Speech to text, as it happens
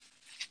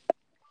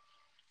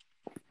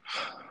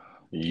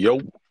Yo,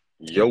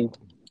 yo,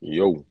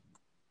 yo.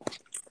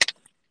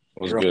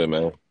 What's Real, good,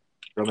 man?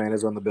 real man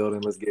is on the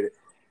building. Let's get it.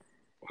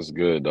 What's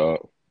good,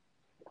 dog?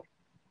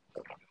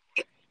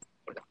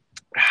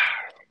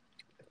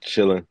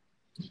 Chilling.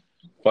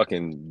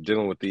 Fucking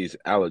dealing with these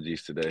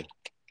allergies today.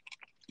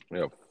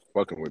 Yeah,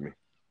 fucking with me.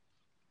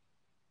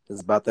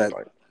 It's about that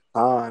Like,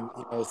 time,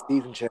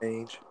 season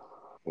change.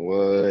 what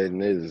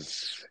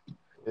is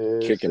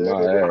Yes, kicking sir.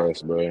 my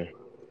ass, bro?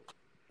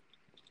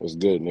 What's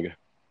good, nigga?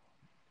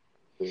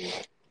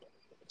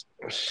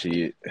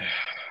 Shit.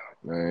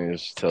 Man,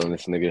 just telling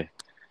this nigga,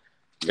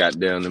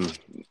 goddamn them,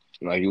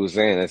 like he was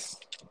saying, that's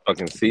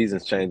fucking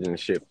seasons changing and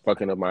shit,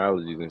 fucking up my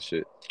allergies and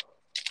shit.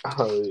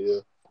 Oh yeah.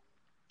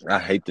 I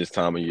hate this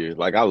time of year.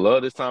 Like, I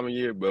love this time of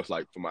year, but it's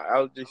like, for my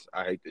allergies,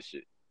 I hate this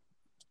shit.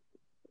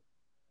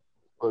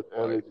 Fuck Like,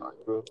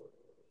 allergies, bro.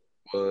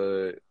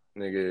 but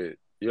nigga,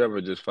 you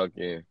ever just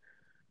fucking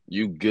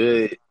you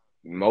good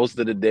most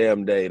of the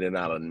damn day, then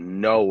out of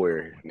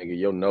nowhere, nigga,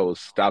 your nose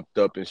stopped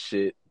up and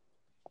shit,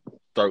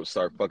 throat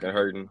start fucking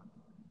hurting.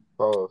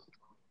 Pause.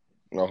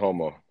 No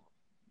homo.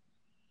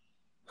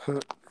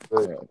 But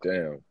God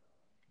damn,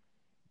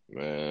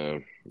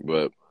 man.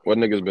 But what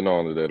niggas been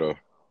on today though?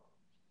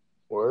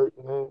 work,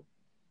 man.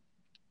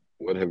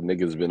 What have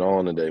niggas been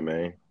on today,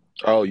 man?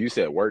 Oh, you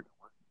said work.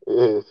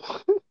 Yes.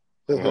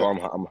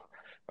 Oh,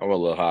 I'm a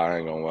little high. I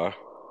ain't gonna lie.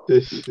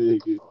 This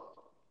nigga.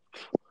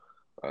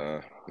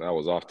 I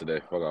was off today.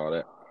 Fuck all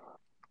that.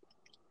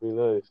 Be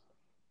nice.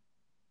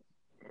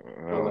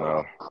 I On don't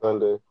know.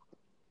 Sunday.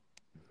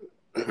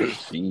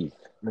 Jeez.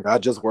 Nigga, I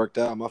just worked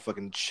out. My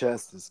fucking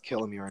chest is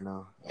killing me right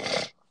now.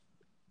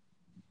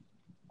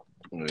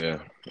 Yeah,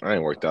 I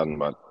ain't worked out in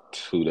about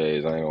 2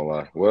 days. I ain't gonna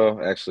lie. Well,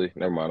 actually,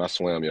 never mind. I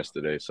swam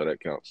yesterday, so that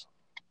counts.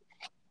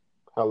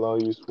 How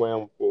long you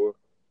swam for?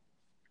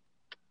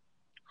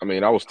 I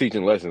mean, I was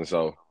teaching lessons,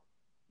 so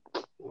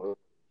Well,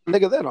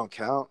 Nigga, that don't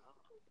count.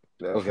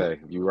 okay,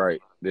 you're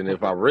right. Then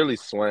if I really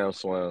swam,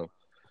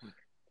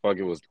 fuck,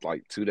 it was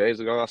like 2 days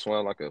ago. I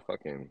swam like a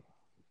fucking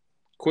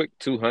quick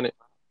 200.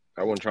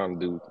 I wasn't trying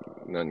to do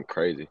nothing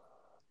crazy.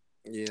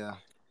 Yeah.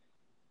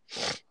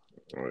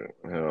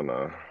 Hell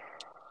no.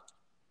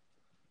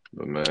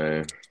 But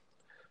man,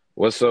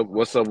 what's up?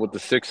 What's up with the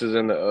Sixers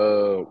and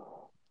the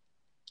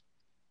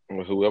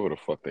whoever the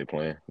fuck they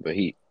playing? The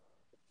Heat.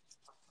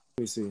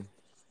 Let me see.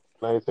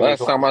 19,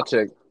 Last time I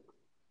checked,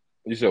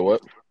 you said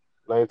what?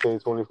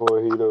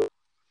 1924 heat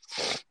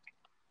up.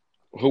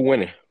 Who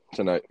winning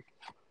tonight?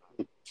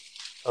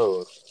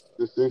 Oh, the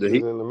The Sixers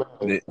Heat. and the man.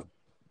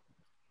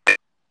 The,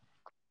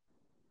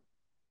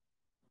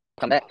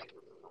 come back.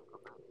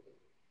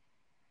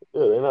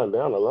 Yeah, they're not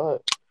down a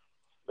lot.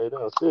 They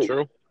down six.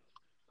 True.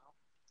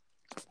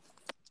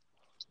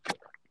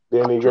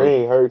 Danny True.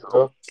 Green hurt,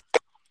 though.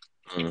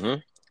 Mm-hmm.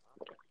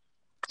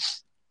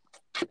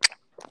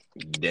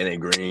 Danny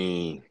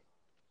Green.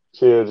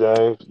 Chill,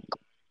 James.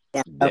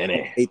 Yeah.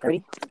 Danny.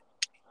 8:30.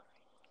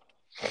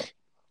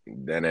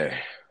 Danny.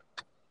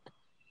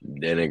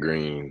 Danny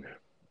Green.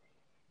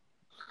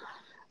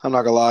 I'm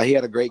not gonna lie. He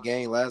had a great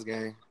game last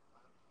game.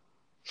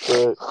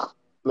 But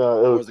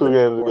no, it Or was was it two the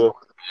games before? ago.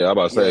 Yeah, I'm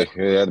about to Yeah,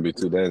 say it had to be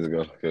 2 days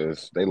ago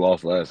because they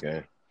lost last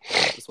game.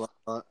 that's what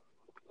I thought.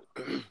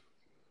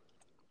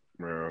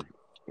 Man.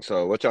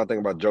 So what y'all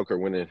think about Joker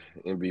winning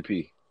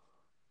MVP?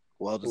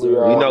 Well We We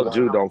deserved. all know know.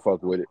 Jude don't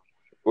fuck with it.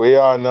 We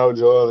all know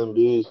Joel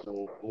Embiid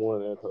should won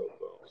that whole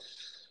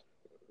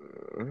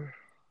bro. Uh,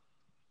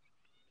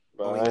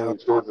 But We I know.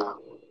 ain't tripping.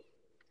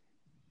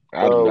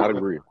 I do Bro, not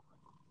agree.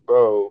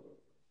 bro,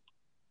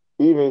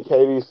 even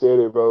Katie said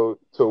it, bro.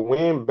 To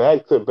win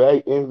back to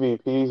back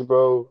MVPs,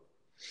 bro,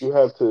 you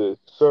have to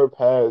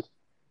surpass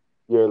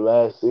your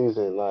last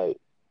season. Like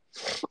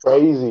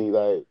crazy.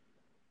 Like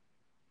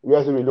you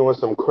have to be doing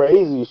some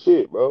crazy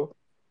shit, bro.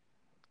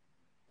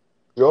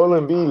 Joel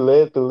Embiid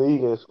led the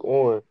league in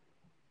scoring.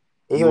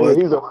 This He was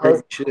nigga, he's the crazy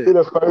first shit.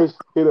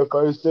 he the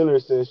first center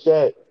since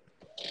Shaq.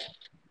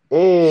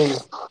 And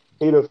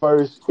he the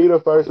first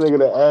nigga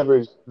to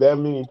average that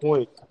many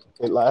points.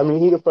 And like I mean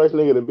he the first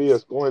nigga to be a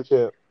scoring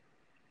champ,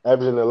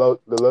 averaging the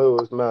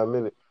lowest amount of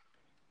minutes.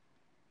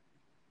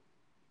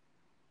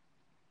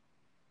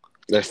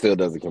 That still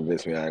doesn't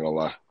convince me. I ain't gonna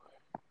lie.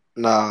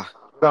 Nah.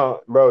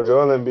 No, bro,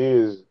 Joel Embiid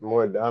is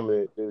more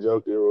dominant than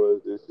Joker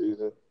was this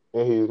season,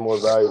 and he's more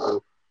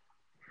valuable,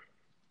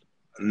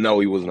 No,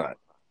 he was not.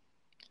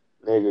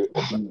 nigga.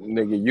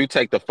 Nigga,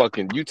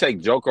 you take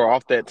Joker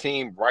off that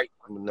team right?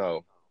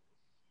 No.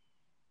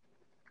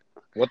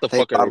 What the They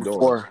fuck are they bottom doing?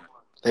 four.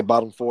 They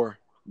bottom four.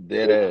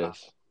 Dead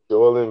ass.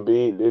 Joel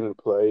Embiid didn't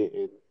play,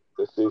 and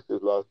the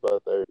Sixers lost by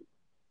 30.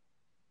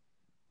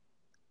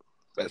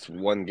 That's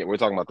one game. We're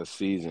talking about the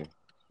season.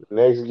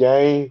 Next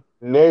game,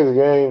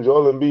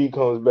 Joel Embiid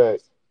comes back.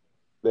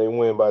 They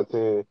win by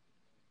 10.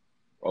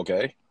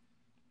 Okay.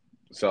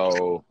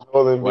 So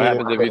Joel what Embiid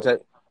happens didn't if you play.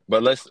 take?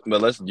 But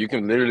let's. You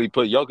can literally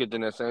put Jokic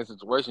in that same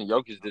situation.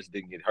 Jokic just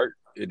didn't get hurt.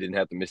 It didn't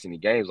have to miss any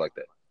games like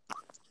that.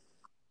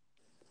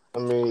 I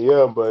mean,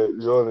 yeah, but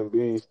Joel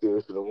Embiid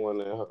still should have won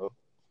that. Huh?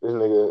 This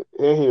nigga,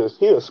 and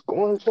he a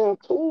scoring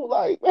champ too.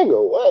 Like,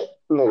 nigga, what?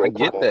 I Nigga, come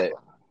get on. that,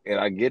 and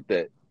I get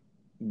that.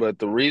 But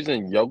the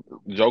reason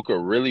Joker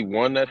really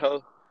won that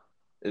hoe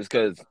is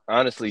because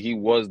honestly, he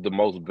was the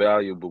most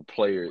valuable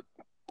player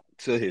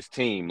to his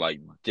team, like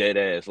dead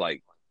ass,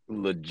 like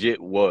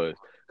legit was.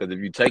 Because if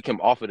you take him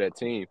off of that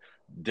team,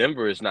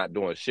 Denver is not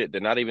doing shit.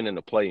 They're not even in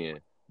the play in,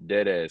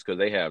 dead ass, because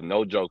they have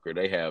no Joker.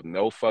 They have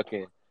no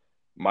fucking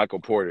Michael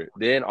Porter.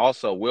 Then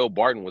also, Will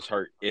Barton was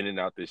hurt in and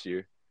out this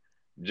year.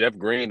 Jeff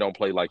Green don't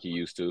play like he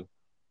used to.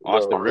 Bro,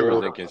 Austin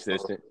Rivers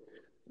inconsistent.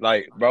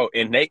 Like, bro,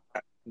 and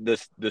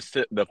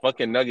the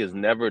fucking Nuggets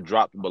never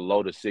dropped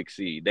below the 6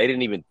 seed. They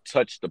didn't even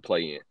touch the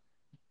play in,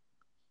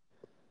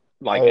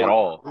 like hey, at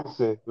all.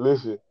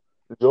 listen.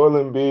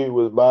 Jordan B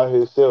was by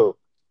himself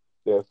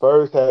that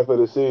first half of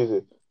the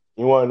season.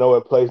 You want to know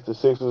what place the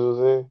Sixers was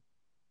in?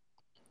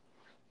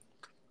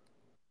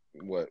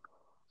 What?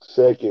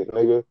 Second,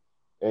 nigga.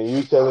 And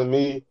you telling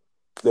me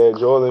that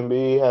Jordan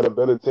B had a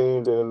better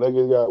team than the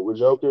Nuggets got with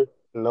Joker?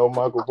 No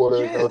Michael Porter,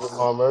 no Yes.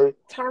 Jamal Murray.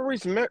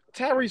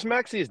 Tyrese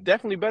Maxey is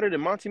definitely better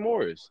than Monty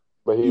Morris.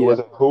 But he Yeah.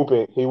 wasn't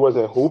hooping. He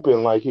wasn't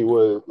hooping like he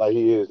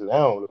is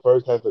now. The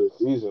first half of the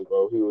season,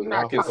 bro, he was Not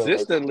not hooping like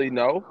consistently,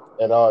 no.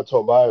 at all.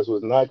 Tobias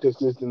was not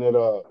consistent at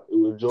all. It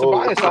was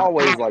Tobias Jordan,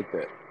 always like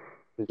that.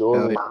 Hell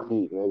Jordan yeah.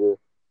 B, nigga,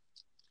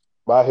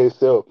 by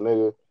himself,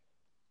 nigga,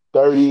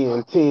 30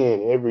 and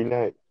 10 every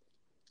night.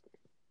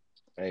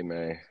 Hey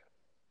man,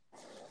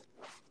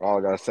 all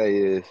I gotta say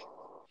is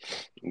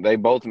they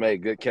both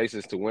made good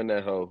cases to win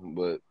that hoe,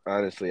 but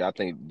honestly, I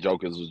think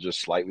Joker's was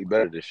just slightly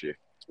better this year.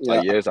 Yeah, Like,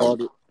 I yes, I'm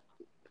called it.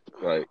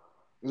 like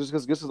Just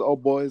because his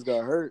old boys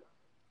got hurt.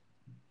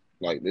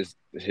 this.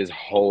 His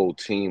whole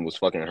team was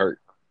fucking hurt.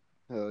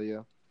 Hell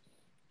yeah.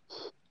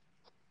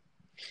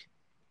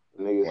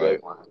 Niggas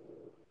Like, act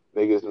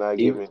niggas not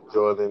even giving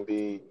Jordan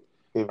B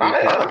I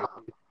MVP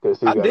because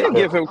he I got did a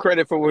give him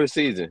credit for his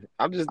season.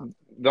 I just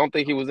don't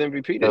think he was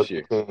MVP this healthy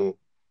year. team.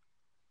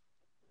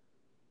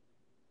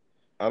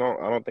 I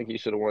don't think he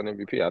should have won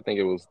MVP. I think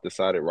it was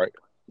decided right.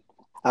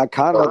 I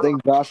kind of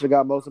think Josh should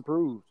got most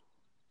improved.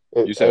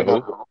 It You said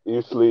ain't who? no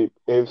you sleep.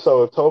 If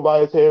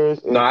Tobias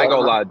Harris No, and I ain't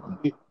gonna Tyrese lie.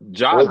 Maxey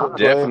Ja wasn't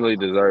playing, definitely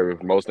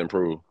deserved most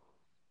improved.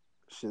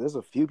 Shit, there's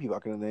a few people I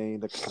could have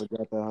named that could have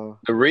got that hoe.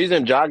 The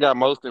reason Ja got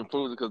most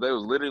improved is because they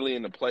was literally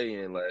in the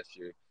play-in last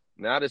year.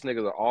 Now this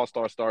nigga's an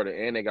all-star starter,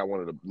 and they got one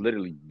of the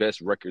literally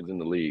best records in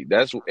the league.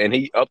 And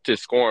he upped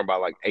his scoring by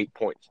like 8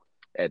 points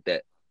at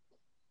that.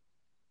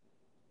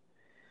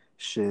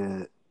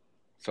 Shit.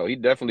 So he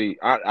definitely.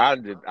 I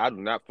do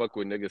not fuck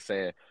with niggas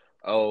saying,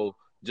 oh,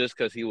 just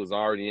because he was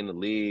already in the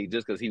league,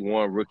 just because he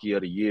won Rookie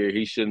of the Year,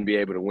 he shouldn't be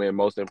able to win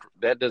most improved.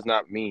 That does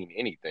not mean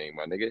anything,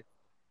 my nigga.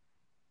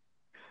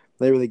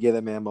 They really gave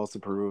that man most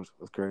improved.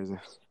 That's crazy.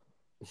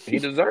 He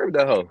deserved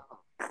that hoe.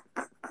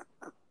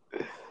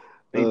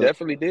 He Uh,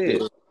 definitely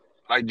did.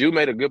 Like, Drew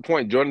made a good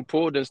point. Jordan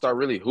Poole didn't start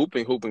really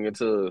hooping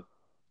until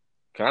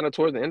kind of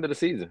towards the end of the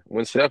season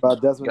when shit Steph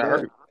about Desmond got Bain.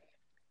 hurt.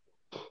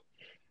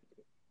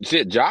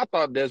 Shit, Ja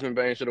thought Desmond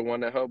Bain should have won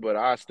that hoe, but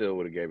I still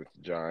would have gave it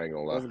to Ja. I ain't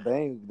gonna lie. Desmond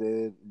Bain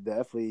did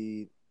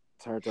definitely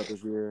turned up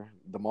this year.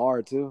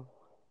 DeMar too.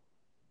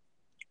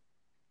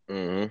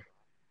 Mm-hmm.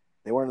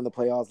 They weren't in the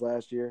playoffs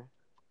last year.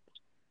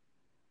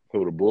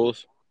 Who, the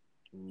Bulls?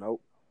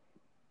 Nope.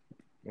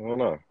 I don't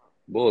know.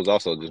 Bulls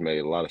also just made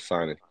a lot of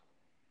signings.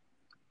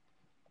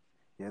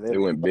 Yeah, They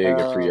went big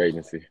in free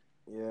agency.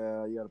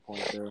 yeah, you got a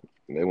point there.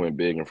 They went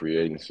big in free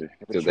agency The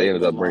because they trade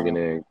ended up bringing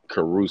deadline. in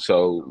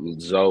Caruso,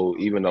 Zoe,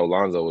 even though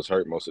Lonzo was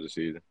hurt most of the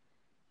season.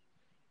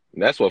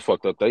 And that's what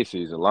fucked up their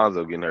season.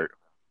 Lonzo getting hurt.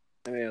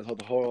 I mean,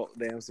 the whole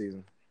damn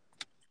season.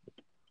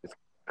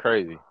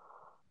 Crazy.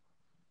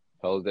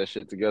 Holds that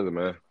shit together,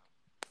 man.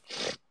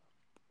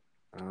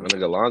 Uh, My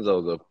nigga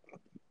Lonzo's a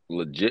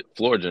legit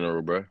floor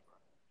general, bro.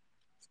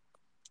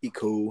 he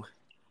cool.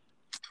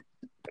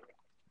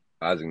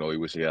 Isaac know he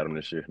wish he had him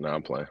this year. Nah,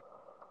 I'm playing.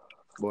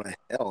 Boy,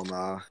 hell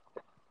nah.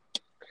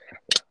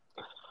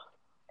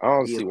 I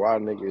don't He see why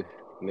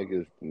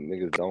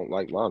niggas don't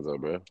like Lonzo,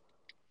 bro.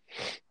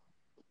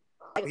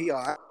 he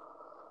all right.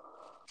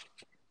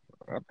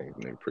 I think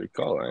nigga pretty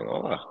cold. I ain't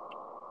gonna lie.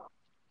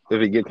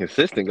 If he get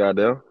consistent,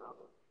 goddamn,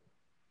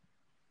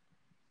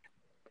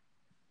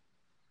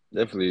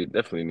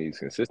 definitely needs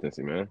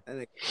consistency, man. I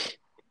think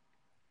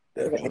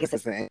Definitely. it's the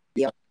same.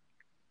 Yeah.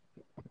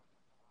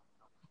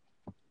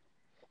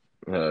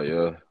 Hell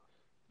yeah.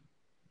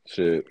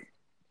 Shit.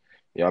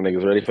 Y'all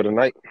niggas ready for the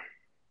night?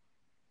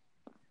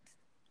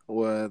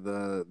 What,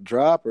 the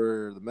drop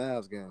or the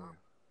Mavs game?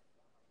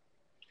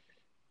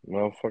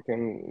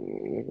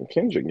 Motherfucking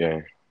Kendrick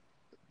game.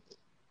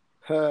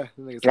 Huh,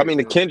 the nigga I said mean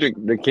the Kendrick.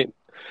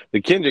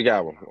 Kendrick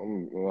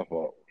album. My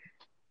fault.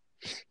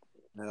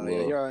 Hell yeah,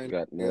 Well, you're right.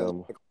 Yeah,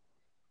 goddamn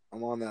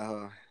I'm on that.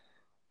 Huh?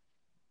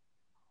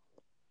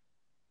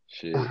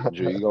 shit.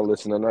 Drew, you gonna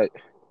listen tonight?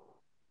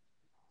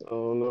 I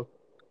don't know.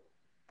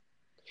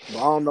 But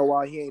I don't know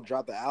why he ain't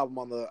dropped the album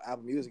on the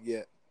Apple Music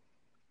yet.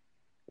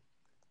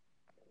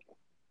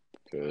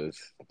 Cause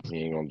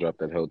he ain't gonna drop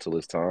that hell till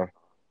it's time.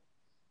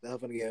 They're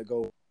finna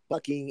go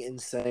fucking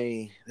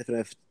insane. They're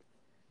finna,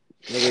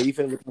 nigga, you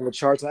finna look on the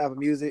charts on Apple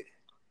Music.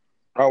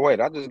 Oh wait,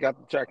 I just got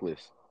the track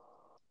list.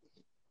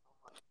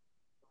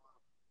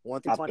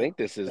 1 through I 20. think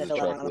this is That the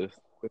feel like track one. list.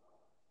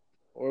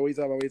 Or what you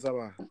talking about? What you talking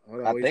about?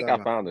 Hold on, I what you think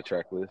talking I about? found the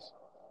track list.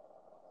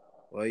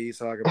 What you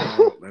talking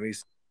about? Let me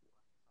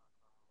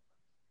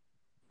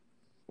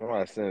I'm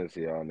gonna send it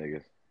to y'all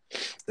niggas.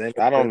 send it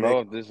I to don't Nick. know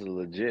if this is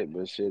legit,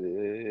 but shit,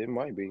 it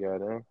might be.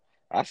 Goddamn,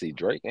 I see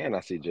Drake and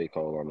I see J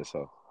Cole on this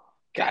hoe.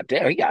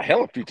 Goddamn, he got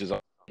hella features on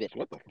this.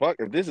 What the fuck?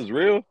 If this is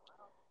real,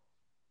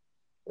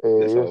 Hey,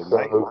 this you're hoe so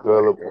might go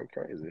gullible.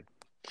 crazy.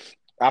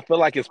 I feel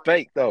like it's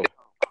fake though.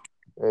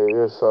 Hey,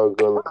 you're so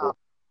gullible.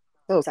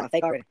 Oh, sound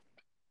fake already.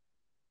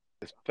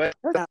 It's fake.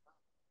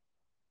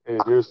 Hey,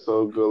 you're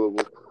so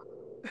gullible.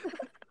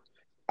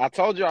 I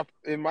told you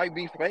it might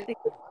be fake.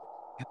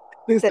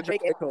 Who said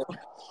Drake and Cole?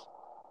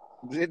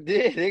 It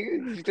did,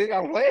 nigga. You think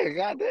I'm playing?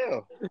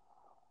 Goddamn.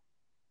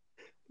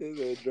 Who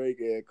said Drake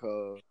and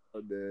Cole?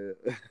 I'm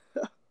dead.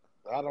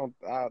 I don't.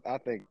 I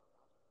think.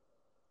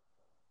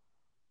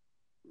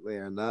 They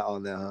are not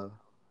on that, huh?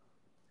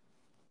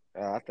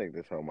 I think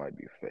this hoe might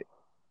be fake.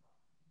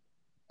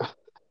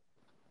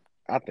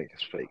 I think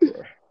it's fake,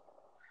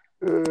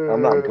 bro.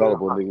 I'm not Uh,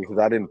 gullible, nigga, because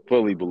I didn't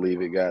fully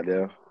believe it.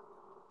 Goddamn.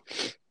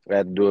 I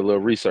had to do a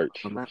little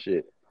research. I'm not.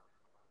 Shit.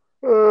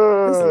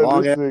 It's a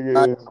long this ass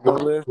nigga is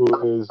list.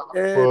 gullible as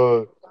And,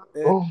 fuck.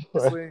 and Oh my.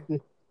 honestly,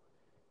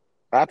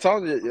 I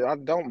told you I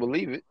don't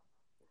believe it.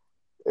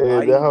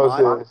 Hey, that hoe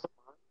mighty says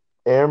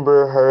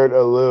Amber heard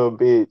a little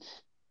bitch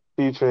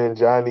featuring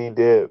Johnny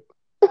Depp.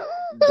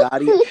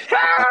 Dottie.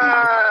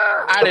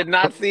 I did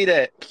not see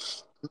that.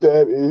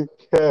 That is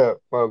cap,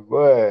 my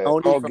boy.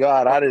 Tony Oh from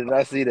God, I did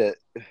not see that.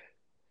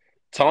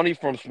 Tony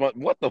from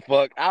what the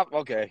fuck?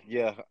 Okay,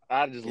 yeah.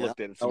 I just yeah, looked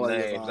at that some what he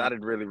was names. I on.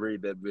 didn't really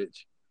read that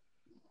bitch.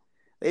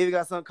 They even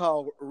got something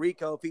called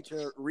Rico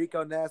featuring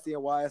Rico Nasty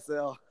and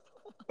YSL.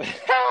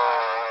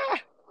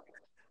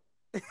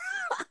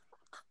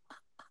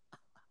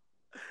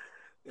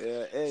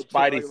 Yeah, and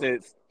chill Spidey like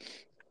sense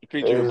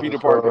featuring Hey, Peter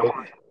Parker. bro.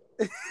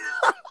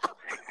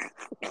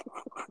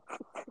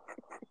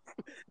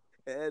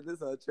 and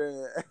this on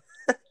trend.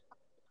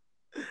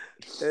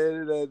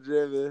 And that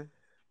driven.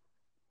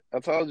 I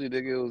told you,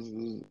 nigga, it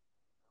was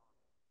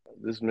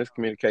this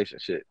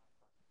miscommunication shit.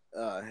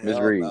 Oh hell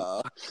Misread.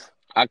 no.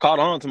 I caught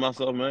on to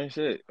myself, man.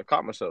 Shit. I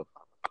caught myself.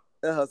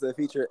 That house that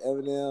feature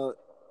Eminem,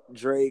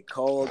 Drake,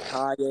 Cole,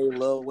 Kanye,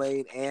 Lil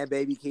Wayne, and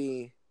Baby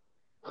King.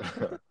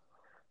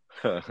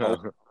 Oh,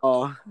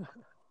 oh.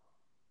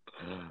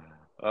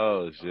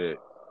 Oh shit.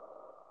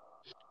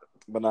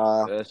 But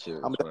nah, That shit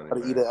I'm was gonna funny,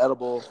 try to eat man. an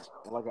edible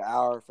in like an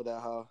hour for that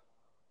hoe.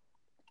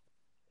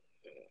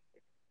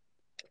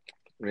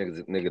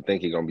 Nigga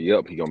think he gonna be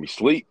up, he gonna be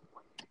sleep.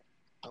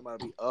 I'm gonna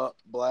be up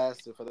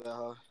blasted for that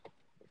hoe.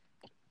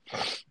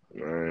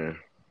 Man.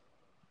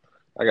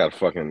 I got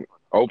fucking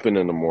open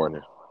in the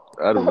morning.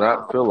 I do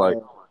not feel like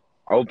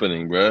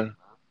opening, bruh.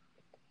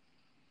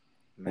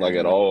 Like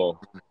at Man, all.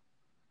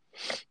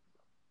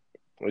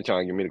 They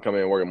trying to get me to come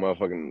in and work a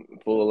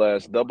motherfucking full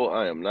ass double.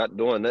 I am not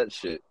doing that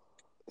shit.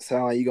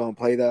 sound like you gonna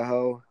play that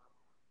hoe,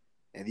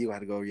 and you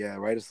gotta go, yeah,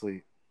 right to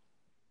sleep.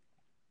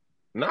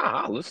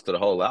 Nah, I'll listen to the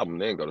whole album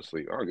then go to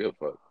sleep. I don't give a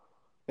fuck.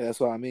 Yeah, that's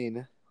what I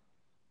mean.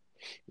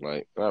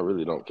 Like, I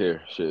really don't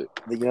care. Shit.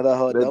 Then you know that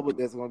whole That double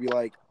disc is gonna be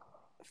like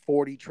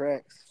 40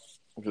 tracks.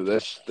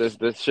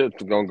 that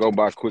shit's gonna go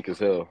by quick as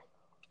hell.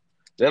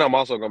 Then I'm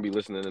also gonna be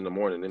listening in the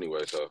morning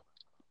anyway, so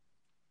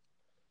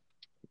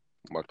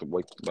I'm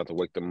about to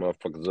wake them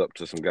motherfuckers up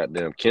to some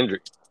goddamn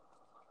Kendrick.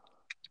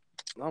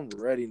 I'm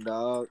ready,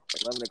 dog.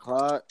 11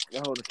 o'clock.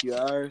 That hold a few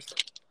hours.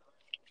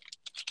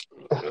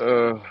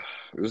 Uh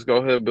just go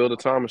ahead and build a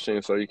time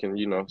machine so you can,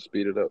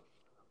 speed it up.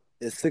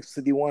 It's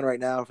 6:51 right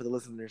now for the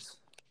listeners.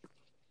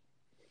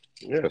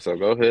 Yeah, so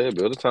go ahead,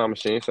 build a time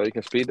machine so you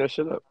can speed that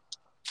shit up.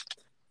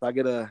 So I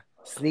get a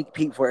sneak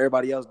peek for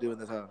everybody else doing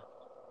this, huh?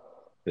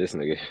 This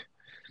nigga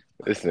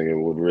this nigga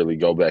would really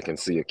go back and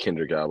see a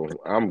Kendrick album.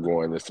 I'm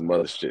going to some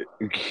other shit.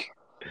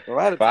 Bro,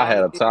 I had a If I time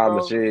had a machine, time bro.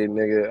 machine,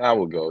 nigga, I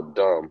would go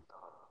dumb.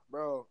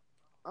 Bro,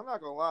 I'm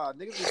not gonna lie.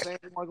 Niggas be saying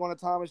they want to go on a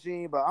time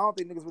machine, but I don't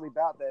think niggas really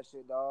about that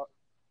shit, dog.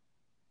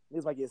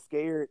 Niggas might get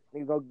scared.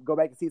 Niggas go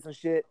back and see some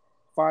shit,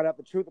 find out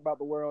the truth about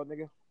the world,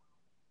 nigga.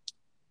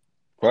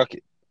 Fuck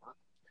it.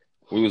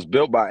 We was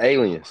built by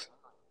aliens.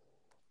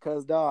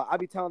 Cause dog, I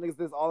be telling niggas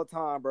this all the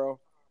time, bro.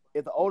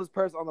 If the oldest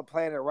person on the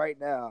planet right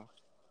now,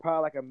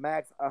 probably like a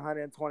max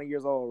 120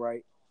 years old,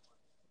 right?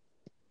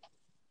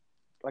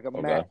 Like a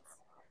Okay. max.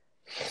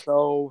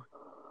 So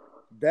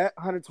that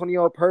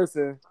 120-year-old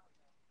person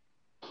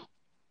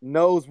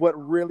knows what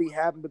really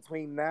happened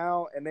between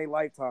now and their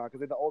lifetime because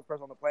they're the oldest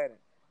person on the planet.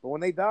 But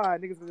when they die,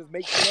 niggas can just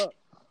make shit up.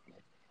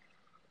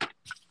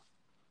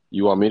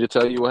 You want me to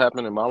tell you what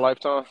happened in my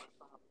lifetime?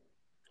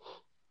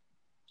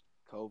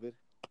 COVID,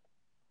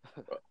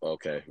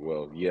 Okay,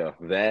 well, yeah,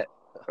 that.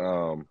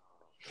 Um,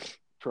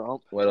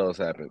 Trump, what else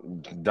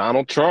happened?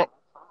 Donald Trump.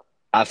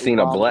 I seen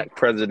a Obama, black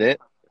president.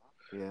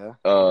 yeah,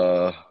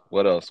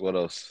 What else? What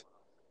else?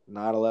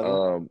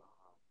 9/11. Um,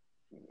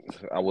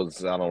 I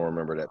don't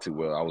remember that too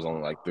well. I was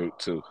only like through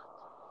two.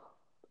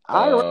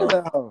 I remember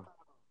Uh, that. Hoe.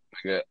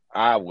 Nigga,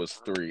 I was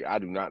 3. I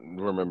do not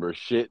remember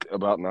shit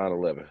about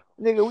 9/11.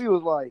 Nigga, we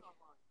was like,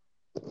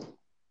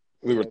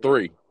 We were yeah,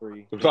 3.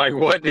 3. Yeah. Like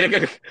what,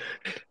 nigga?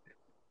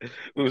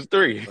 We was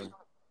 3.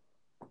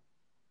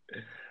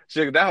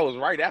 Shit, that was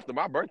right after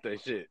my birthday.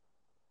 Shit,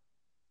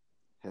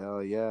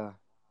 Hell yeah.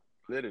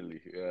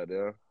 literally. Yeah,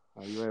 damn.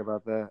 Oh, you right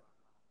about that?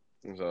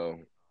 So,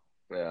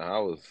 yeah, I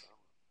was.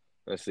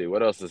 Let's see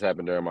what else has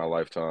happened during my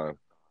lifetime.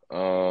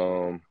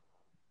 Um,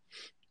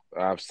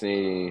 I've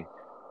seen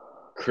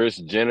Chris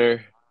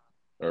Jenner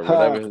or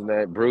whatever Ha! his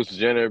name, Bruce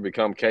Jenner,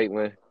 become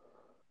Caitlyn.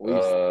 We've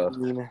Uh,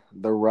 seen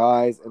the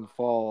rise and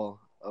fall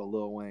of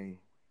Lil Wayne.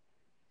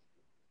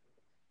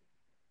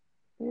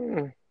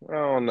 I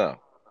don't know.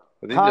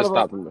 'Cause he Kind just of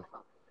a stopped.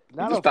 He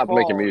not just a stopped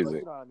making fall, but music.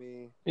 you know what I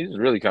mean. He just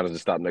really kind of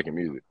just stopped making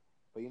music.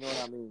 But you know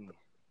what I mean.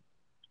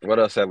 What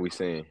else have we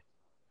seen?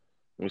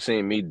 We've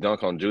seen me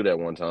dunk on Jude at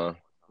one time.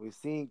 We've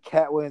seen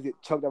Cat Williams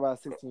get choked out by a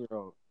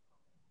 16-year-old.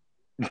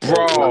 That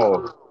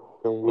Bro, is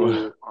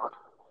weird.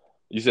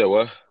 you said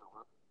what?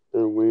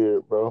 It's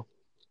weird, bro.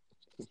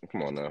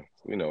 Come on now.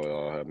 We know it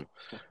all happened.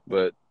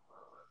 But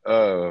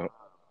uh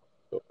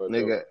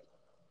nigga,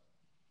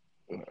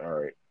 all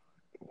right.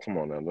 Come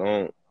on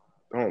now.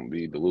 Don't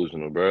be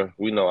delusional, bro.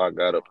 We know I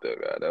got up there,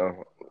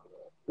 goddamn.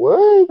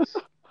 What?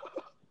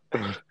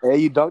 Hey,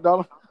 you dunked on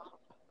him?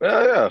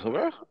 Yeah,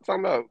 bro.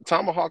 Talking about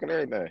tomahawk and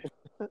everything.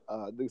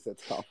 Dude said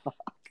Tom.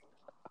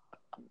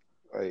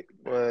 Like,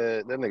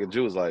 but that nigga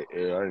Jew was like,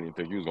 yeah, I didn't even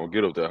think you was gonna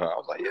get up there. I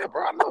was like, yeah,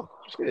 bro, I know.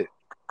 Shit.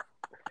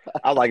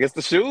 I was like, it's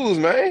the shoes,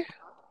 man.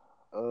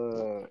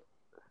 Uh,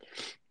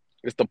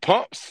 It's the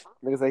pumps.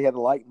 nigga said he had the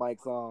light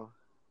mics on.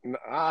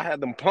 I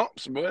had them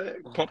pumps, boy.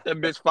 Pumped that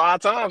bitch 5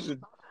 times.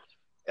 And,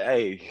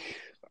 hey,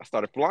 I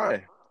started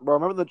flying. Bro,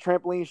 remember the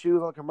trampoline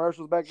shoes on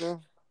commercials back then?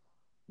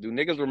 Do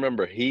niggas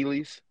remember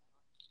Heelys?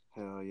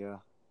 Hell yeah.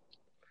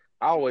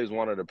 I always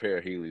wanted a pair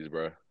of Heelys,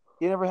 bro.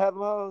 You never had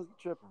them? I was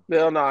tripping.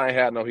 Hell no, I ain't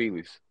had no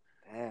Heelys.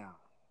 Damn.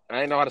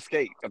 I ain't know how to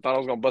skate. I thought I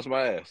was gonna bust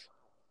my ass.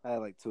 I had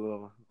like 2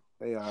 of them.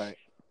 They all right.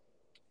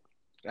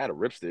 I had a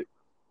ripstick.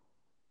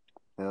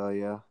 Hell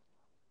yeah.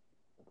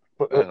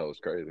 That hell was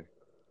crazy.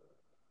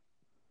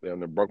 Damn,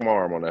 they broke my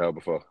arm on that hell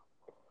before.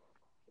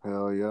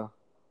 Hell yeah.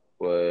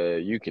 But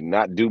you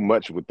cannot do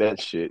much with that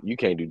shit. You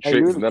can't do Hey, you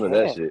tricks, really none of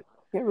that can't. shit.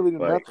 You can't really do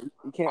Like, nothing.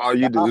 You can't all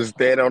you do stop. is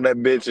stand on that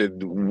bitch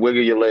and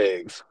wiggle your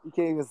legs. You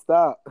can't even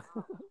stop.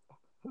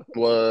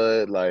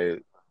 What?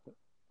 Like,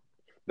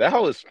 that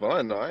hoe is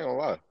fun, though. I ain't gonna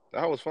lie.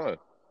 That hoe was fun.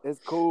 It's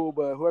cool,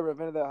 but whoever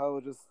invented that hoe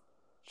was just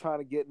trying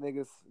to get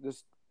niggas,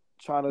 just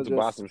trying to To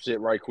buy just, some shit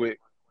right quick.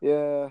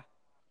 yeah.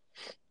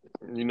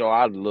 You know,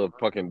 I little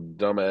fucking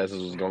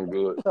dumbasses was gonna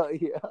do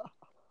it. Yeah.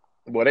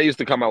 Boy, they used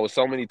to come out with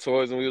so many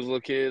toys when we was little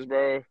kids,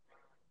 bro. Nigga.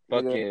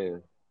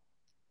 Fucking,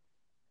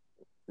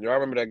 y'all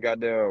remember that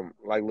goddamn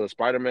like little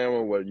Spider-Man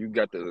one where you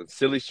got the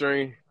silly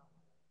string,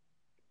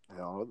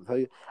 Hell, what to tell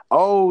you?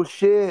 Oh,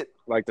 shit.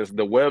 like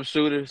the web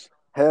shooters?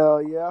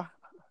 Hell yeah.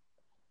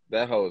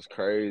 That hoe is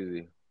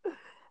crazy.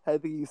 I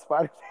think you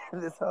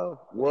Spider-Man this hoe.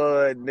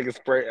 What nigga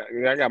spray?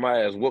 I got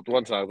my ass whooped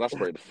one time. I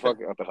sprayed the fuck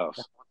out the house.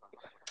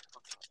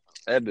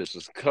 That bitch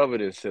was covered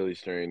in silly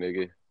string,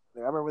 nigga. I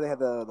remember they had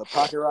the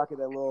pocket rocket,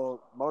 that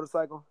little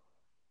motorcycle.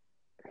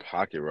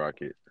 Pocket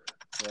rocket.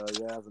 Hell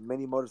yeah, it was a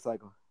mini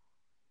motorcycle.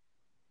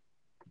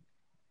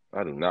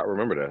 I do not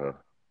remember that, huh?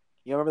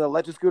 You remember the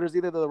electric scooters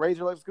either? The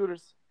Razor electric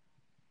scooters?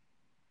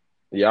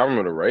 Yeah, I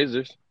remember the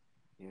razors.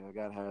 Yeah, I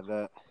gotta have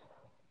that.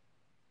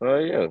 Oh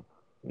yeah,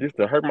 used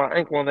to hurt my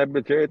ankle on that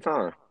bitch every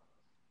time.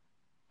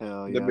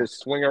 Hell The yeah. bitch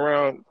swing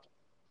around,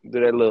 do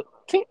that little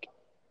tink.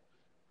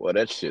 Well,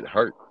 that shit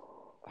hurt.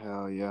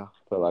 Hell yeah.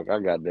 Felt like I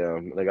got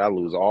down. Like I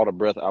lose all the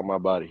breath out my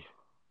body.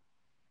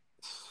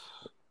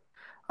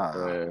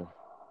 Man.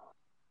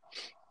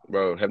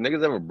 Bro, have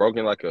niggas ever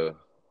broken like a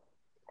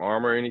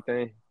arm or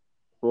anything?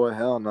 Boy,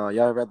 hell no.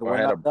 Y'all ever had the Or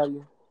wind had a knocked out of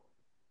you?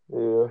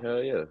 Yeah.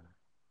 hell yeah.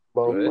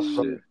 Both That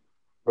my shit.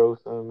 bro,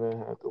 son,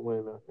 man, had to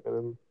win. At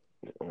him.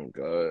 Oh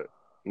god.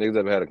 Niggas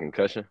ever had a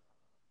concussion?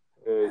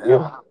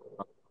 Yeah.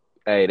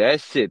 Hey,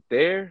 that shit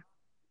there.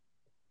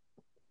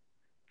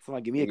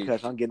 Somebody give me a Nigga,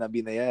 concussion. I'm getting up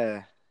beating their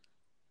ass.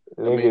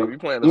 I mean, if Nigga, you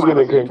playing a you get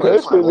a sport, if you playing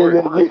a concussion, sport.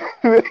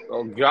 nigga.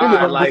 Oh You God,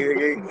 gonna like be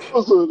nigga,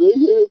 also,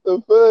 nigga.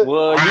 What the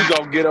well, you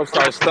gonna get up,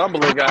 start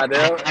stumbling,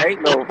 goddamn.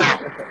 Ain't no like,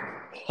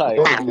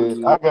 fuck?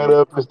 Nigga, I got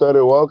up and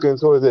started walking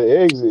towards the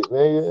exit,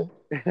 nigga.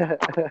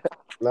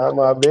 Not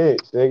my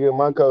bench, nigga.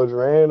 My coach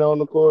ran on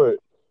the court.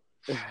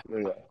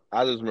 nigga,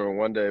 I just remember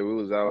one day we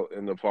was out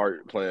in the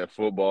park playing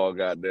football,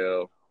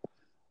 goddamn.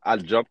 I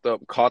jumped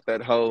up, caught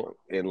that hoe,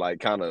 and like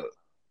kind of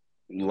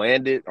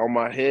landed on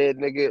my head,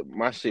 nigga.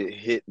 My shit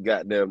hit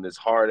goddamn this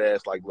hard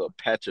ass like little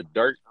patch of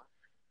dirt.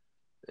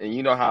 And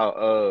you know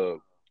how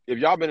if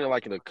y'all been in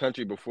like in a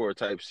country before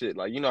type shit,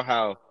 like you know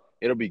how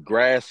it'll be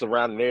grass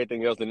surrounding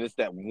everything else, and it's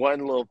that one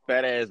little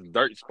fat ass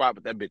dirt spot,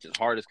 but that bitch is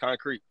hard as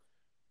concrete.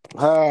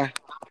 Hell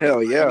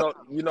yeah.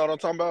 You know what I'm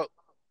talking about?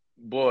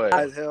 Boy,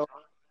 As hell.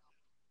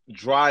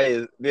 dry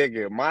as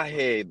nigga, my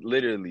head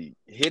literally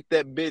hit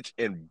that bitch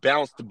and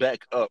bounced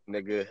back up,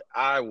 nigga.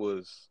 I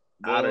was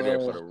out of there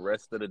for Boy. the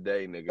rest of the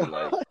day, nigga.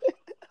 Like,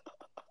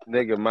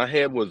 nigga, my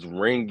head was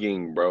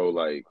ringing, bro.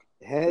 Like,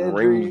 Head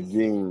injuries.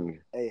 ringing.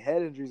 Hey,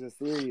 head injuries are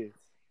serious.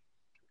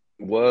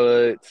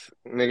 What?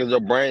 Nigga,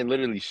 your brain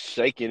literally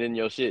shaking in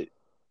your shit.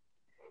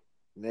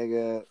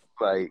 Nigga,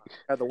 Like,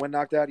 got the wind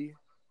knocked out of you?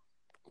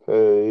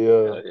 Hey,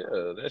 yeah.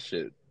 yeah, that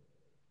shit.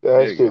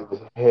 That Nigga, shit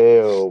is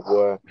hell,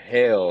 boy.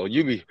 hell,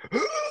 you be.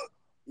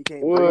 You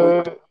can't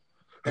breathe. What?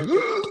 That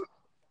shit.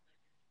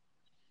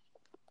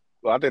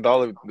 Well, I think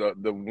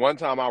the one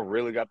time I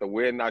really got the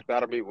wind knocked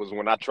out of me was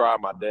when I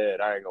tried my dad.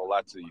 I ain't gonna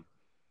lie to you.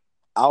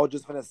 I was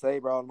just finna say,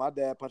 bro, my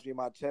dad punched me in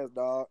my chest,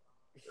 dog.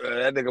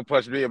 That nigga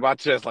punched me in my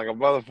chest like a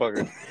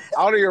motherfucker.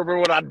 I don't even remember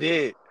what I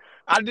did.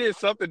 I did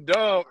something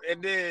dumb,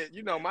 and then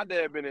my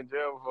dad been in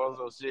jail for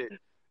some shit.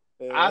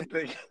 I Yeah.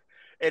 think,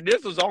 and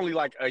this was only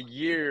like a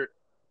year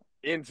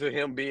into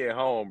him being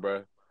home,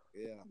 bro.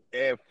 Yeah.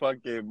 And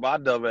fucking my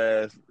dumb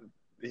ass,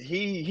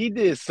 he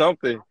did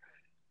something,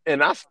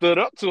 and I stood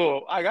up to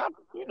him. Like I,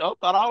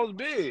 thought I was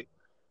big.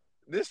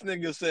 This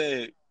nigga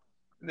said,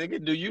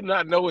 "Nigga, do you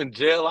not know in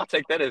jail I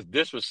take that as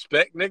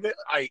disrespect, nigga?"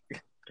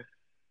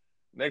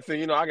 Next thing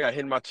you know, I got hit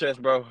in my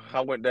chest, bro.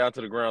 I went down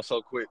to the ground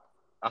so quick.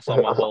 I saw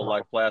my whole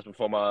life flash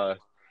before my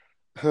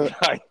eyes.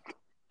 Like,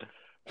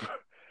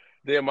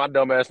 then my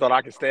dumb ass thought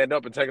I could stand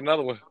up and take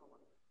another one.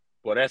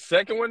 But that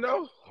second one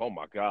though, oh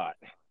my god,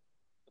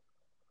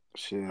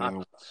 Shit. I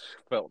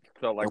felt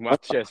like my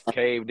chest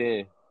caved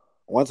in.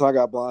 One time I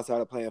got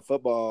blindsided playing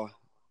football.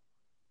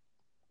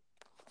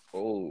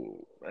 Oh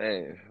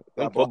man,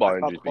 them Got blind, I football caught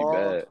injuries the be ball,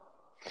 bad.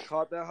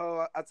 caught that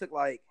hoe. I took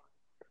like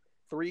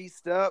 3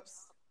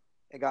 steps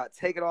and got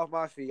taken off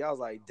my feet. I was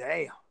like,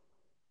 damn.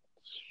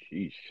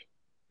 Sheesh.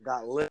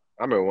 Got lit.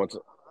 I remember one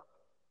time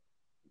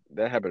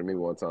that happened to me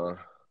one time.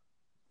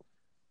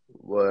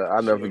 Well,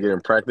 I never Shit. forget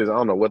in practice. I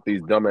don't know what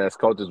these dumbass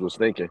coaches was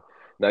thinking.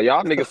 Now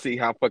y'all niggas see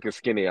how fucking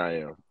skinny I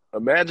am.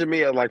 Imagine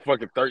me at like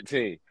fucking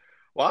 13.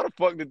 Why the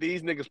fuck did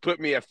these niggas put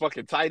me at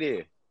fucking tight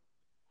end?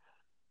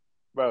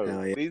 Bro,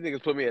 Hell yeah. these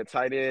niggas put me at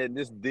tight end,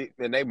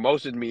 and they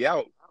motioned me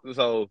out.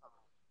 So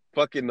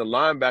fucking the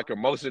linebacker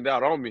motioned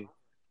out on me.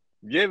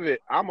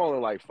 I'm only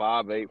like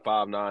 5'8",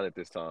 5'9" at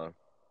this time.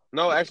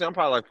 No, actually I'm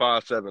probably like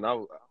 5'7".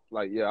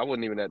 I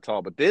wasn't even that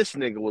tall, but this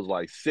nigga was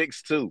like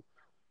 6'2",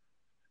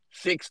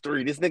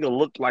 6'3". This nigga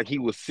looked like he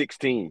was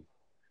 16,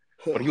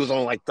 but he was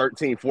on like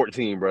 13,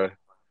 14, bro.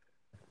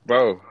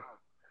 Bro,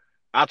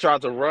 I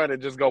tried to run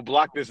and just go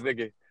block this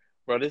nigga.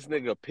 Bro, this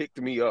nigga picked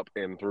me up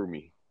and threw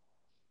me.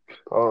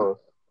 Pause.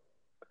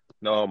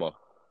 No homo.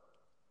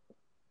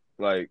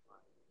 Like,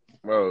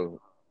 bro,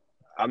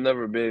 I've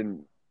never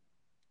been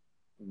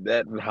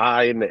that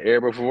high in the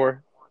air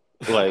before.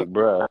 Like,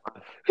 bro,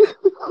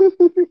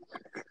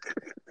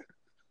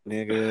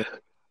 Nigga.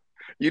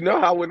 you know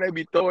how when they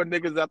be throwing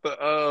niggas at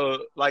the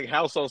like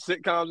house on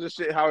sitcoms and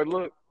shit, how it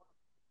look?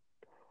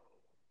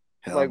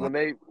 Hell Like no. when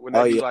they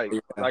Oh be yeah. like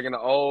Yeah. in the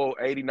old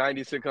 80,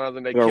 90 sitcoms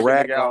and they Like a kick a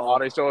rag nigga out, all doll.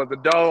 they show is the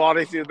dough, all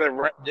they see is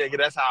that yeah,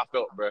 that's how I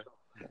felt, bro.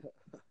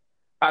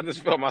 I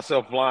just felt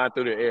myself flying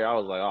through the air. I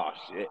was like, oh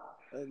shit.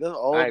 Them I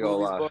old ain't gonna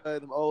movies, lie. boy.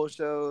 Them old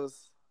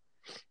shows.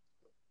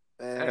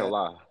 I ain't gonna Man.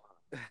 lie.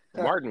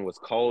 Martin was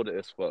cold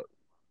as fuck.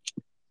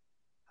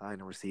 I ain't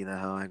never seen that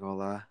hoe. I ain't gonna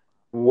lie.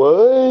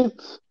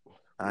 What?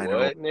 I ain't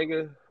never. What,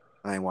 nigga?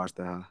 I ain't watched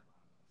that hoe.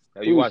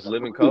 Have you You watched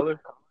Living sleep.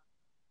 Color?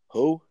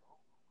 Who?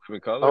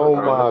 Living Color Oh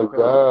or my Living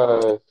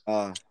Color?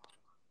 god.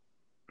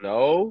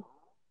 No.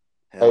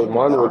 Hey, Hell Oh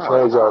money no. will God.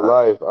 change your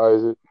life,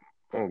 Isaac.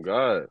 Oh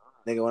God.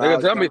 Nigga, when I Nigga,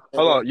 was tell young, me.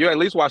 Hold nigga. on. You at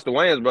least watched the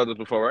Wayans brothers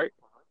before, right?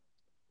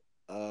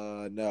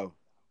 No.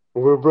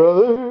 We're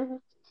brothers.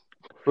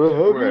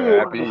 We're We're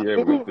happy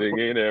and we're happy.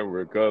 singing and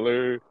we're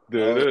color. Da,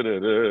 No. da, da,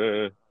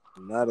 da.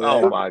 None of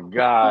Oh that. my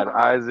God,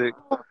 Isaac.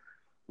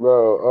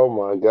 Bro, oh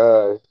my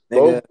gosh.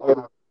 Nigga,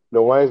 Both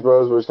the Wayne's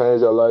Bros will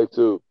change your life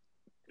too.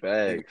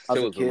 nigga, Facts. I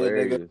Shit was a was kid, nigga.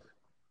 hilarious.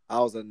 I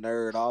was a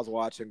nerd. I was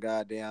watching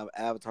goddamn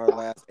Avatar: The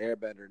Last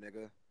Airbender,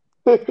 nigga.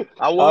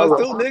 I I was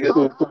too, was nigga.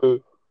 shit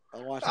too.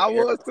 I'm watching I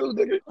Air. was too,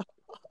 nigga.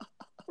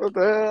 What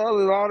the hell? I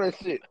was all that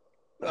shit.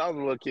 I was a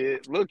little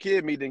kid. Little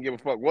kid me didn't give a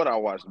fuck what I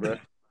watched, bro.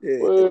 Shit,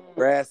 it's What? I was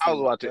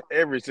grassy. watching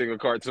every single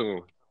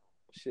cartoon.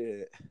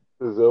 Shit,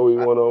 Zoe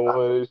I,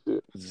 101 and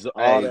shit.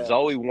 all hey, that.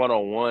 Zoe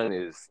 101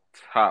 is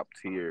top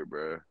tier,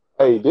 bro.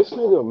 Hey, this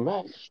nigga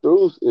Max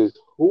Struess is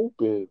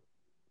hooping.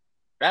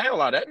 I ain't gonna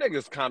lie, that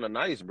nigga's kind of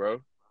nice,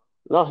 bro.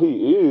 No,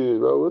 he is,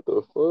 bro. What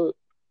the fuck?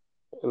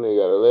 And they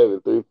got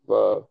 11, 3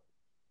 for 5,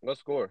 What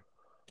score?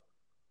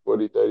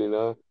 40,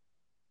 39.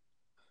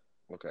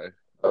 Okay, that's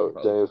Oh,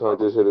 close. James Hunt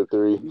just hit a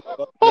three. You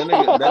fuck- That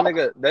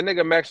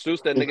nigga Max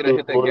Struess, that He nigga that threw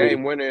hit that 40.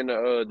 game winner in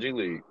the G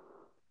League.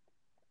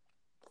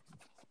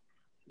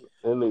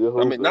 That nigga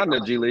I mean, hooping. not in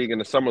the G League, in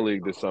the summer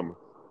league this summer.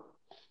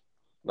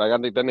 Like I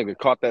think that nigga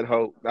caught that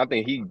hoe. I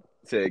think he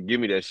said, "Give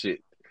me that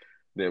shit."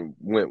 Then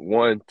went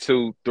 1,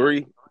 2,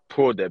 3,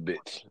 pulled that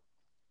bitch.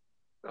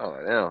 Oh,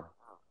 like, damn.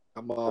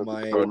 I'm on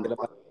my Bro, get up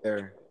out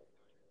there.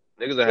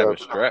 niggas are Yeah. having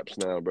straps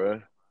now,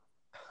 bro.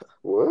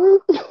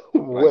 What? Like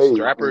Wait.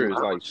 strapper is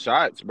like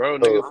shots, bro. Oh,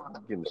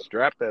 Niggas getting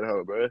strapped that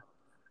hoe, bro.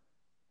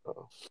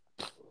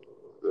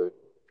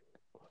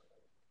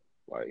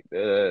 Like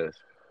that.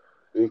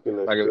 Speaking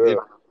of Like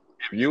stuff,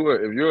 if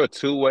you're a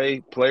two-way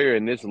player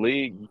in this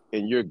league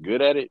and you're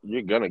good at it,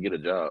 you're gonna get a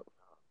job.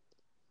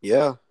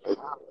 Yeah.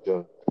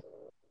 yeah,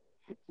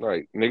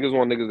 Like niggas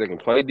want niggas that can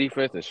play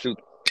defense and shoot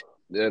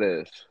that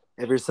ass.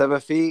 If you're 7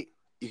 feet,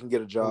 you can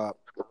get a job.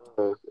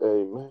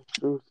 hey man,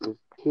 truth is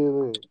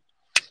killing.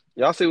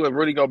 Y'all see what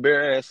Rudy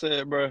Gobert ass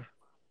said, bro?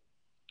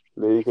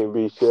 That he can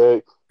be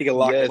Shaq. He can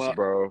lock him Yes, up.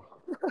 bro.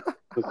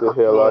 Get the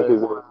hell out Boy,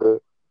 his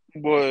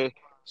ass. boy,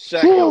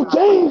 Damn,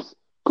 James,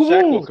 come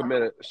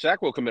on.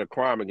 Shaq will commit a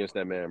crime against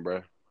that man,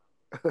 bro.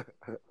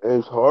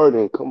 James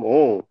Harden, come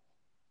on.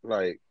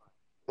 Like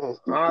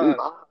Nasty I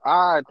bitch.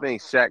 I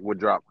think Shaq would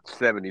drop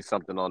 70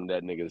 something on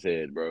that nigga's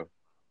head, bro.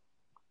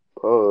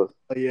 Pause.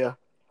 Yeah.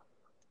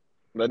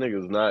 That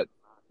nigga's not,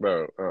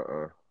 bro.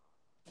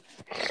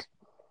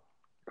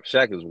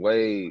 Shaq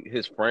is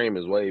his frame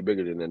is way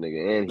bigger than that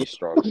nigga, and he's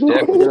strong, He's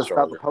definitely gonna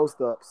stop the stronger.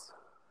 post ups.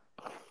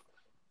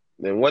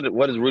 Then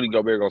what is Rudy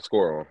Gobert gonna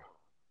score on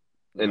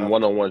in Nothing.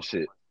 one-on-one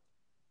shit?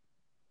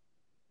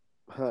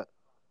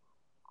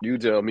 You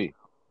tell me,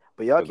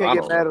 But y'all because can't I get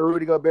don't mad know. at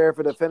Rudy Gobert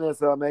for defending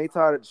himself, man. He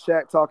tired of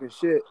Shaq talking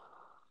shit.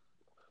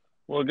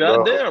 Well,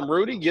 Bro, goddamn,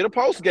 Rudy, get a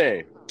post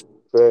game.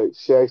 fact,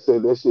 Shaq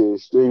said that shit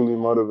is strictly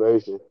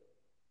motivation.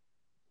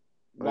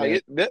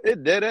 Like Man,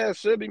 it dead ass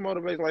should be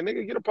motivation. Like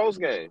nigga, get a post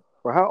game.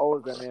 bro, how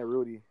old is that man,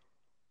 Rudy?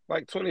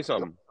 Like 20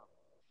 something.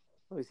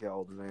 Let me see how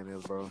old the man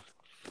is, bro.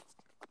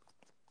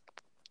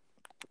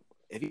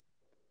 If he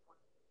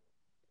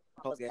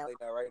post game like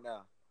that right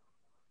now,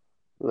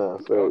 Nah, Oh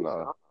fact.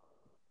 no,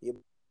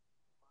 you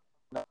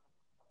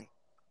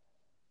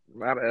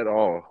not at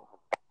all.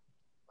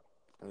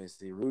 let me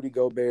see. Rudy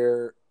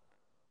Gobert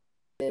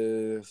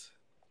is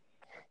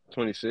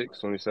 26,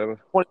 27.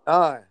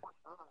 29.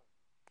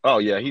 Oh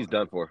yeah, he's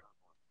done for.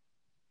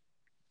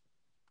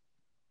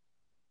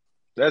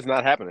 That's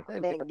not happening.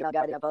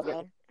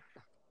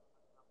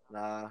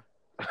 Nah.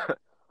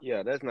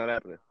 Yeah, that's not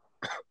happening.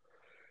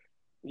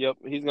 Yep,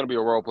 he's gonna be a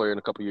role player in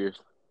a couple years.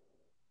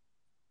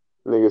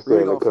 Nigga said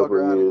Rudy in a gonna fuck couple of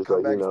around and years, come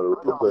like, back you and know,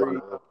 the shoot three.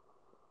 replay.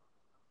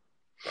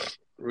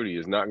 Rudy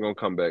is not gonna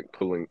come back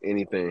pulling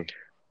anything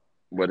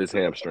but his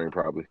hamstring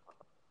probably.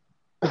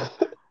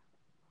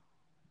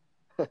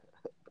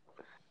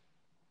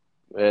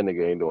 That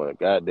nigga ain't doing a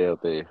goddamn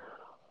thing.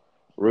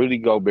 Rudy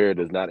Gobert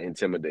does not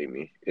intimidate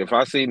me. If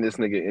I seen this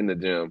nigga in the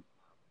gym,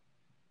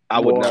 I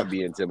would Boy, not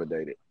be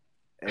intimidated.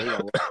 and he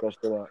gonna lock that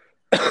shit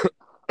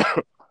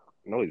up.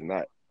 No, he's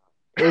not.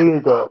 That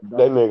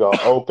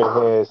nigga open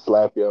hand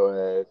slap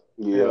your ass.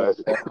 Yeah, Hell that's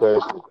a yeah.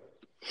 concussion.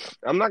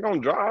 I'm not gonna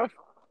drive.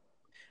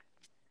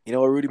 You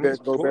know what Rudy I'm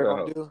just pull Gobert that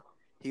gonna hoe. do?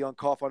 He gonna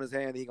cough on his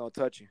hand and he gonna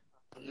touch you.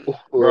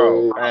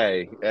 Bro,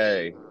 Wait,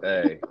 hey,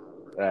 He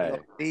gonna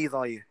sneeze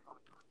on you.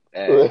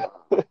 hey,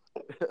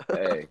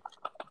 hey.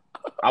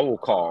 I will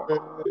call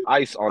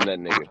ice on that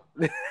nigga.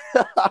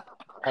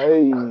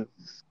 hey,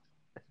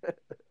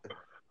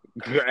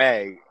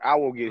 Hey, I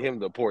will get him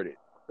deported.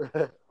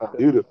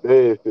 you the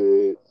fed.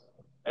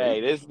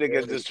 Hey, this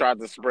nigga just tried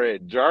to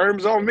spread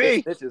germs on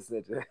me.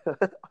 Snitching.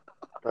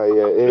 Oh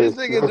yeah, This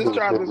it's nigga just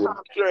tried to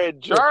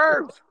spread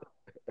germs.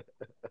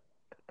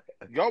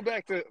 Go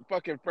back to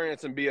fucking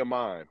France and be a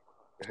mime.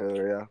 Hell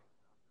yeah.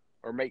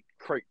 Or make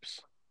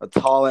crepes. A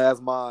tall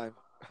ass mime.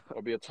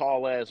 Or be a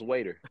tall ass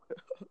waiter.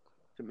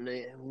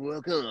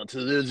 Welcome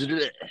to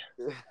the.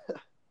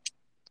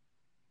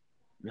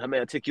 How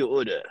may I take your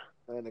order?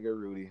 That nigga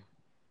Rudy.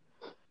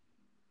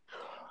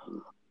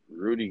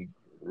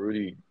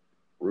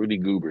 Rudy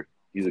Goober.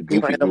 He's a He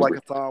goofy might end up like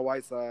goober. Hassan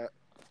Whiteside.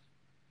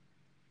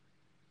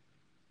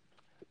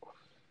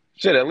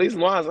 Shit, at least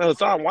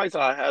Hassan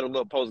Whiteside had a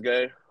little post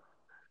game.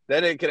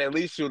 That nigga could at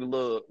least shoot a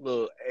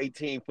little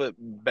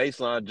 18-foot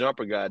baseline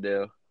jumper,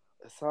 goddamn.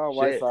 Hassan Shit.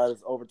 Whiteside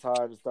is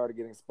overtired and started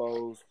getting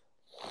exposed.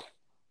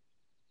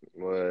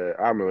 Well,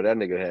 I remember that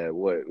nigga had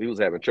what? He was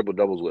having triple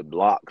doubles with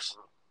blocks.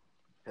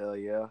 Hell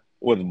yeah.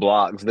 With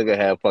blocks. Nigga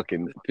had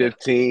fucking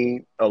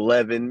 15,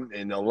 11,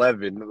 and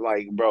 11.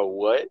 Like, bro,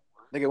 what?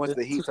 Nigga went to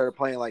the Heat, started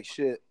playing like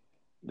shit.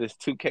 This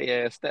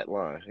 2K ass stat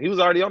line. He was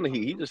already on the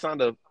Heat. He just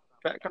signed a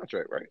fat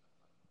contract, right?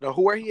 No,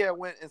 where he had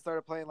went and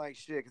started playing like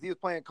shit because he was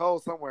playing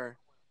cold somewhere.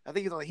 I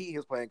think he was on the Heat. He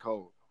was playing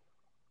cold.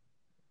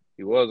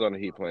 He was on the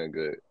Heat playing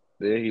good.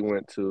 Then he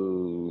went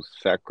to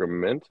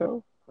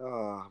Sacramento.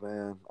 Oh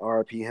man,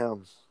 R.I.P.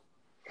 him.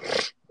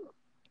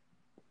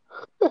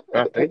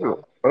 I think.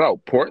 No,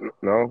 Portland.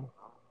 No,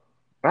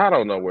 I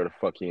don't know where the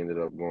fuck he ended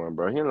up going,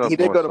 bro. He ended He up did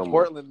going go to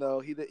somewhere. Portland though.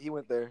 He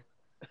went there.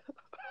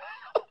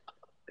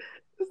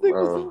 This nigga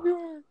was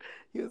everywhere.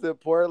 He was in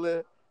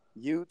Portland,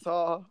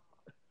 Utah,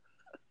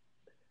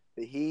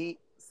 the Heat,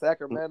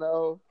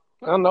 Sacramento.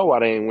 I don't know why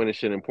they ain't winning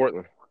shit in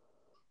Portland.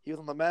 He was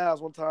on the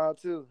Mavs one time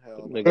too.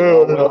 Hell Them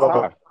no. niggas always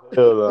high.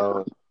 Hell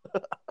no.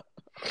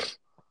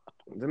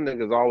 Them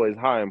niggas always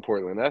high in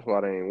Portland. That's why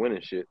they ain't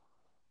winning shit.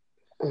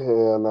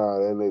 Hell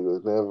no, that nigga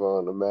was never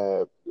on the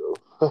map,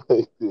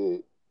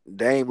 yo.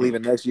 Dame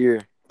leaving next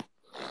year.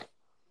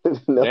 No,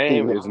 he's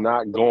Dame not. is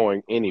not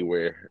going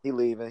anywhere. He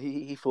leaving.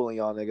 He fooling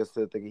y'all niggas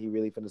to thinking he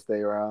really finna stay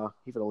around.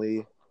 He finna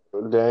leave.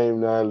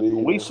 Dame not We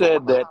leaving.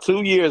 said that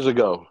 2 years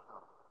ago.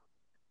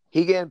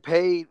 He getting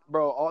paid,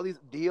 bro. All these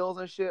deals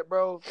and shit,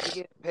 bro. He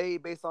getting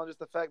paid based on just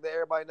the fact that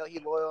everybody know he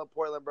loyal in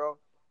Portland, bro.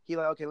 He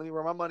like, okay, let me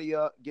run my money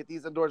up, get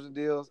these endorsement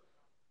deals,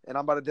 and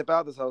I'm about to dip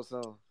out this whole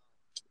soon.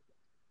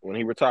 When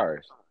he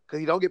retires. Cause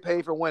he don't get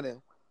paid for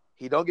winning.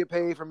 He don't get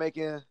paid for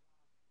making.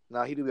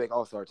 Nah, he do make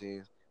all-star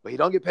teams, but he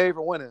don't get paid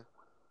for winning.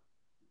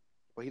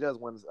 But he does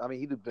win. I mean,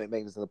 he do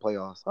make this in the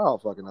playoffs. I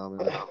don't fucking know,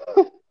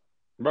 man.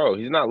 Bro,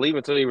 he's not leaving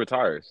until he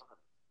retires.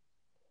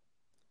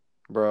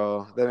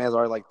 Bro, that man's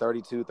already like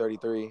 32,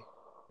 33.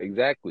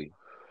 Exactly.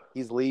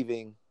 He's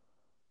leaving.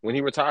 When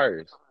he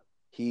retires.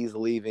 He's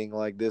leaving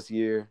like this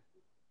year.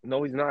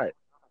 No, he's not.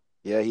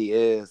 Yeah, he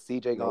is.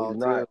 CJ No, gone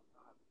he's too. not.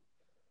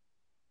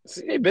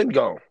 See, he been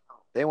gone.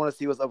 They want to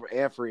see what's up with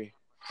Anfrey.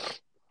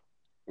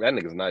 That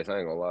nigga's nice. I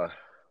ain't gonna lie.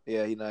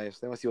 Yeah, he nice.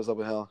 They want to see what's up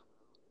with him.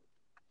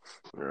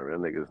 Yeah, that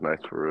nigga's nice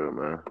for real,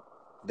 man.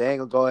 They ain't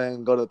gonna go ahead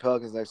and go to the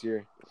Pelicans next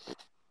year.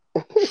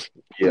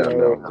 Yeah,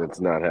 No. no,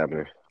 that's not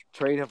happening.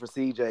 Trade him for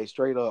CJ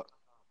straight up.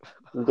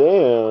 Damn,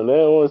 they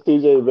don't want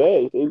CJ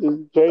back. They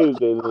just traded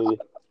that nigga.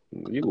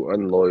 You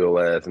unloyal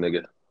ass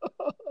nigga.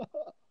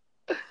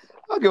 I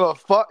don't give a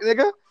fuck,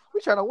 nigga.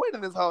 We trying to win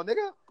in this hole,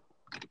 nigga.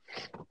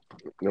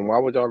 Then why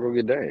would y'all go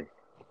get Dame?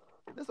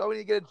 That's why we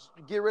need to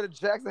get rid of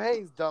Jackson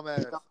Hayes,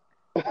 dumbass.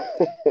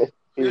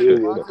 He Get is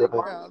Monte a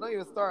Brown. Don't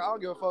even start. I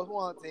don't give a fuck who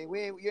on the team.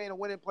 You ain't a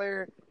winning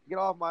player. Get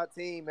off my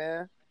team,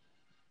 man.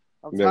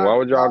 I'm Then tired why of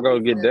would y'all go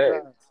poverty get Dame?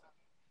 franchise.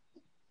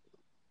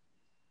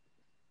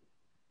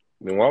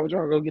 Then why would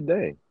y'all go get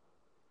Dame?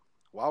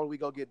 Why would we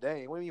go get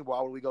Dame? What do you mean,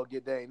 why would we go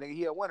get Dame? Nigga,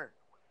 he a winner.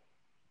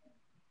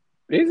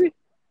 Easy.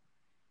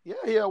 Yeah,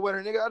 he a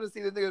winner, nigga. I just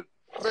see the nigga.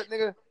 But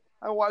nigga,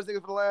 I haven't watched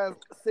nigga for the last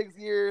 6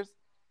 years.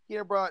 He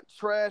done brought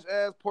trash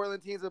ass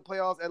Portland teams to the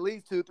playoffs at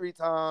least 2-3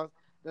 times.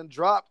 Then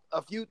dropped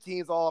a few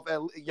teams off,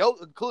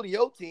 including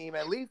your team,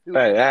 at least 2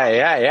 Hey, hey,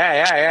 hey,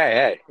 hey, hey, hey,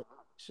 hey.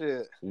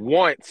 Shit.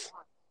 Once.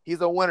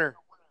 He's a winner.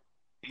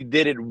 He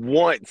did it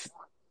once.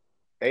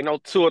 Ain't no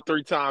 2 or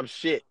 3 times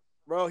shit.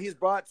 Bro, he's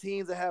brought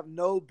teams that have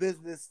no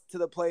business to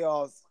the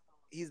playoffs.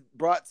 He's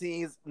brought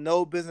teams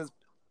no business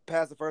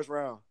past the first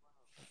round.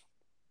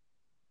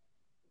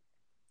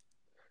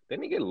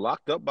 Didn't he get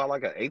locked up by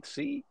like an 8th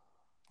seed?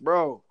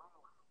 Bro,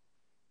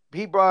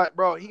 he got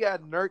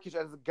Nurkic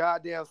as a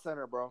goddamn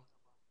center, bro.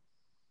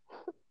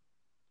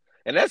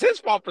 And that's his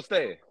fault for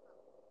staying.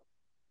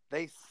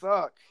 They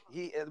suck.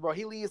 He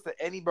leads to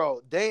any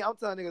bro. Dame, I'm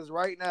telling niggas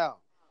right now.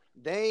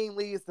 Dame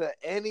leads to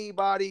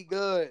anybody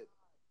good.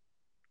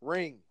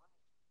 Ring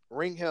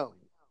him.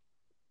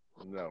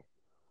 No.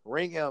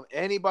 Ring him.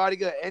 Anybody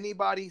good.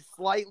 Anybody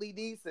slightly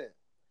decent.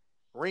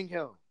 Ring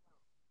him.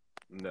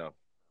 No.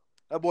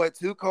 That boy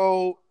too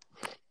cold.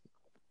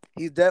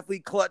 He's definitely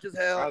clutch as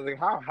hell. I was like,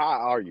 how high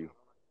are you?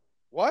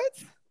 What?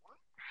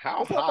 How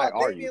What's high up about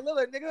are Damian you?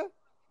 Lillard, nigga?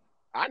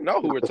 I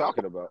know who we're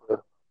talking about.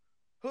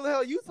 Who the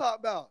hell you talking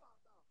about?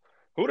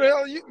 Who the hell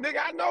are you? Nigga,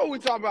 I know who we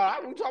talking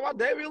about. We talking about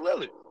Damian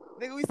Lillard.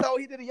 Nigga, we saw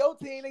what he did to your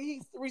team. Nigga,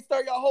 he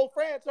restart your whole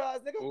franchise,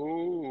 nigga.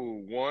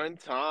 Ooh, one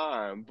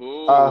time.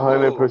 Boo. I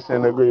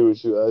 100% agree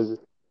with you, Isaac.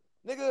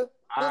 Nigga,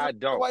 I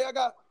don't. why y'all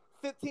got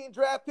 15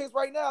 draft picks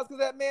right now? It's because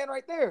that man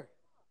right there.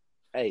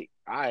 Hey,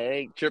 I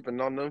ain't tripping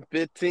on them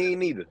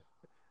 15 either.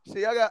 Shit,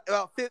 y'all got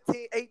about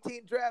 15,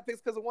 18 draft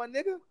picks because of one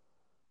nigga?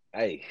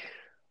 Hey,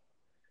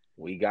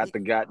 we got the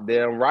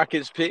goddamn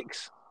Rockets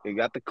picks. We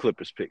got the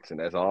Clippers picks, and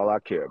that's all I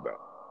care about.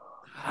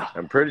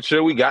 I'm pretty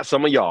sure we got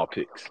some of y'all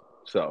picks.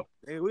 So,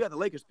 Nigga, we got the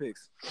Lakers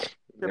picks.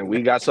 and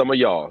we got some of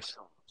y'all's.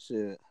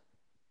 Shit.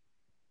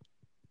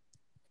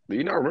 Do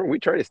you not remember we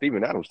traded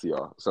Steven Adams to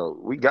y'all? So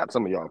we got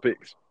some of y'all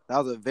picks.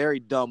 That was a very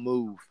dumb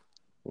move.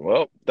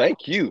 Well,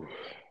 thank you.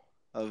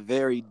 A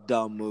very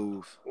dumb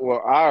move.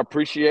 Well, I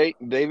appreciate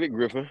David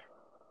Griffin.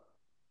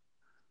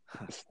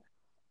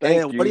 Thank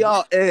Ed, you. what do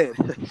y'all, Ed?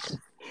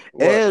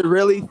 What? Ed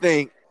really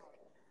think,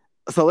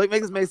 so let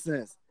make this make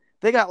sense.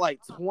 They got like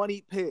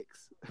 20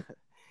 picks.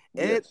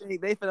 Ed Yes.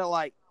 think they finna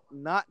like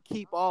not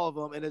keep all of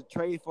them and then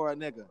trade for a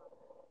nigga.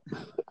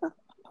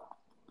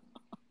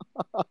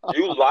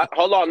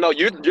 Hold on, no,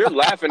 you're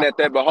laughing at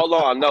that, but hold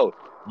on, no.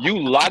 You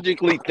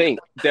logically think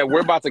that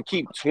we're about to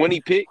keep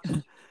 20 picks?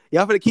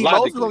 Y'all finna keep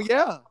most of Logically.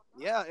 them,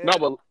 yeah. Ed. No,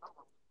 but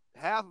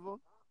half of them.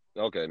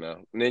 okay,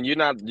 no. Then you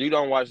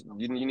don't watch.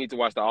 You need to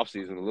watch the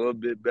offseason a little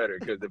bit better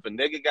because if a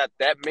nigga got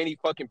that many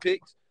fucking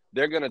picks,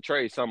 they're gonna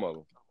trade some of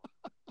them.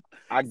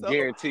 I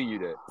guarantee you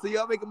that. So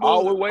y'all make a move.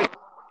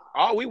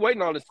 All we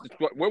waiting on is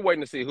we're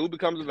waiting to see who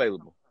becomes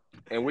available,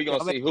 and we're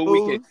gonna see who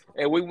we can,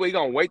 and we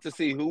gonna wait to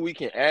see who we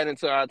can add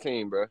into our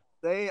team, bro.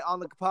 Stay on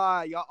the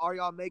pod.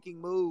 Y'all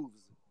making moves?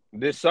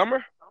 This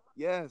summer?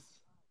 Yes.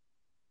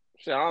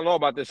 Shit, I don't know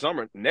about this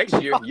summer. Next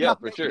year, yeah,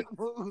 for sure.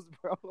 Moves,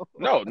 bro.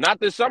 No, not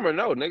this summer,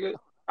 no, nigga.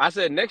 I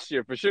said next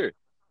year for sure.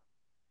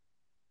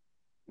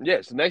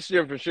 Yes, next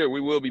year for sure.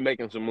 We will be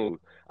making some moves.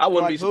 I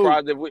wouldn't be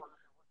surprised if we.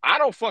 I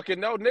don't fucking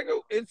know,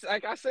 nigga. It's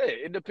like I said.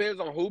 It depends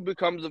on who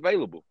becomes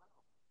available.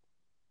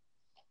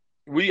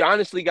 We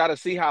honestly got to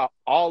see how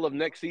all of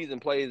next season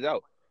plays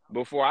out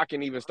before I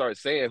can even start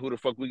saying who the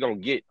fuck we gonna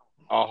get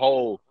a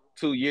whole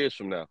 2 years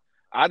from now.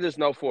 I just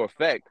know for a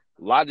fact,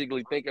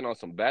 logically thinking on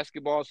some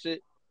basketball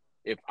shit,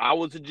 if I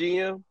was a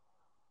GM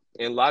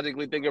and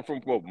logically thinking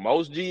from what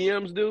most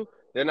GMs do,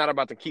 they're not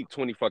about to keep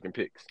 20 fucking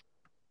picks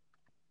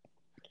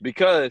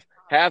because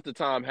half the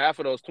time, half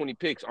of those 20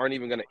 picks aren't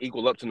even gonna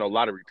equal up to no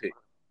lottery pick.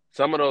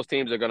 Some of those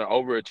teams are gonna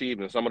overachieve,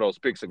 and some of those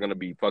picks are gonna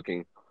be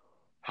fucking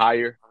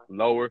higher,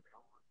 lower.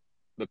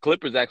 The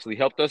Clippers actually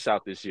helped us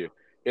out this year.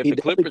 If He the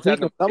definitely Clippers peaked on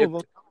hadn't, some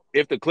of them.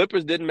 if the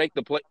Clippers didn't make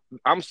the play,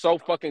 I'm so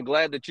fucking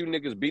glad that you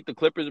niggas beat the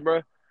Clippers,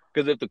 bro.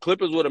 Because if the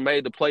Clippers would have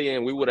made the play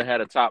in, we would have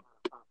had a top.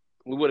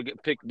 We would have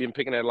been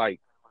picking at like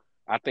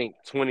I think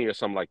 20 or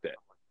something like that.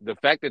 The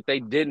fact that they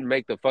didn't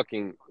make the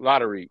fucking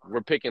lottery,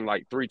 we're picking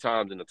like 3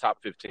 times in the top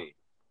 15.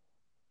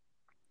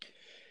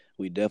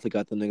 We definitely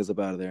got the niggas up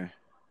out of there.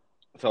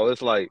 So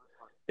it's like,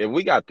 if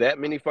we got that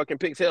many fucking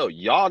picks, hell,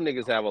 y'all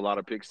niggas have a lot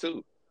of picks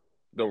too.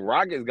 The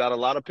Rockets got a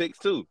lot of picks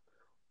too.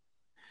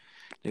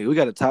 Nigga, we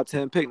got a top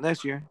 10 pick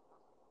next year.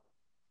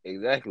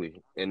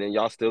 Exactly. And then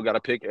y'all still got to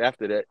pick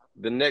after that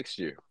the next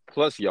year,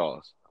 plus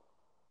y'all's.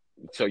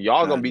 So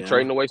y'all gonna God be damn.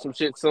 trading away some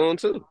shit soon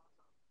too.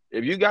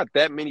 If you got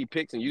that many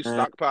picks and you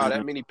stockpile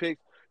that many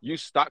picks, you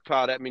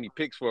stockpile that many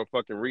picks for a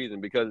fucking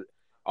reason because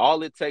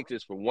all it takes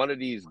is for one of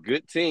these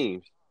good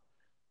teams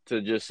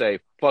to just say,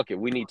 fuck it,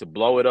 we need to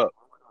blow it up.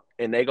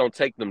 And they gonna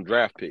take them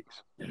draft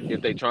picks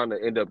if they trying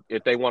to end up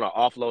if they want to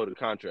offload a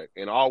contract.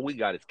 And all we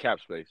got is cap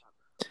space.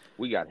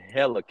 We got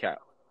hella cap.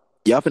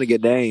 Y'all finna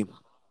get Dame.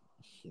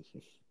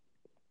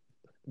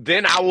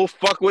 Then I will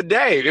fuck with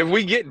Dave. If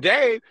we get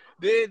Dave,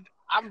 then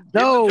I'm getting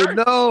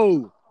the No,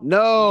 jersey.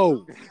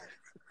 no.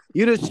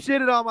 You just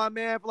shitted on my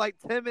man for like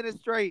 10 minutes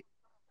straight.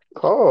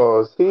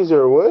 Pause. He's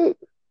your what?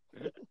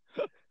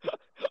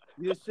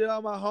 You just shit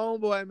on my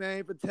homeboy,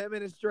 man, for 10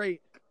 minutes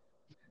straight.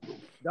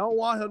 Don't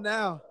want him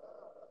now.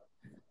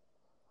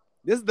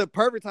 This is the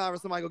perfect time for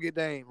somebody to go get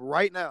Dame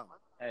right now.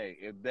 Hey,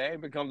 if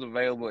Dave becomes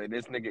available and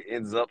this nigga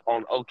ends up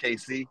on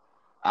OKC,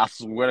 I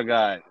swear to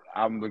God,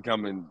 I'm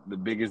becoming the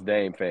biggest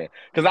Dame fan.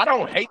 Because I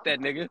don't hate that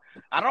nigga.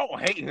 I don't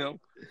hate him.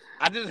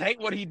 I just hate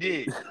what he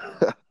did.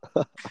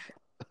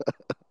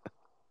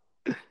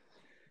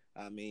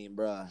 I mean,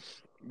 bruh.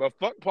 But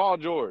fuck Paul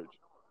George.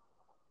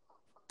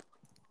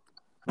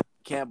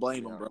 Can't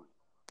blame him, bro.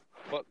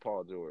 Fuck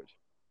Paul George.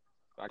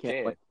 I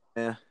Can't blame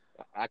can. him, man.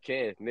 I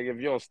can. Nigga, if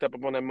you don't step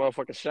up on that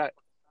motherfucking shot.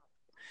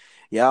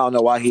 Yeah, I don't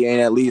know why he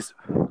ain't at least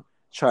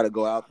try to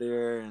go out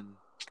there and Man,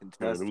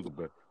 contest. it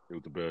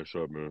was a bad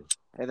shot, man.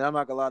 And I'm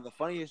not gonna lie, the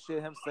funniest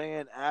shit him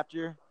saying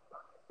after,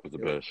 It was a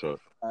bad shot.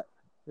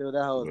 yo,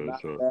 that was Bad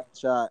not shot. a bad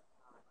shot,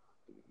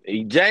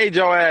 He J'd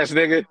your ass,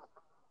 nigga.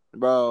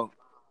 bro.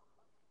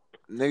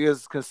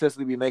 Niggas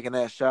consistently be making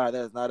that shot.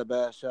 That is not a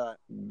bad shot.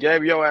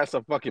 Gave your ass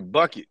a fucking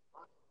bucket.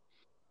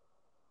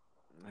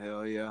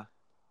 Hell yeah.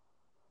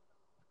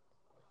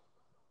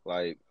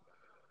 Like,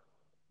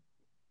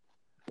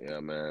 yeah,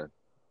 man.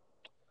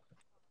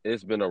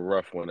 It's been a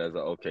rough one as an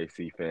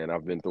OKC fan.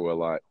 I've been through a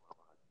lot.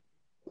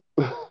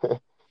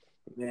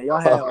 Man, y'all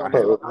had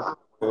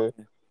one.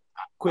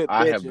 Quit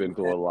I have bitching, been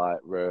through man. a lot,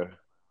 bro.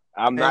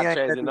 I'm Man, not you ain't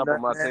been changing through up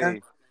on nothing, my man.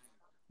 team.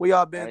 What y'all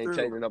I been ain't through?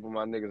 changing up on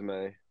my niggas,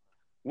 man.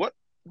 What,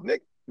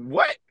 Nick?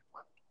 What?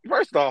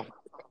 First off,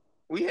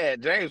 we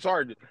had James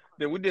Harden.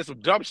 Then we did some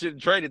dumb shit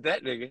and traded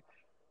that nigga.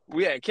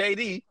 We had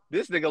KD.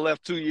 This nigga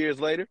left 2 years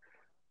later.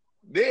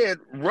 Then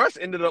Russ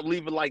ended up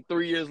leaving like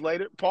 3 years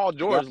later. Paul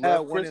Y'all George had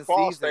left. one Chris in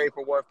Paul season. stayed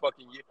for one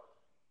fucking year.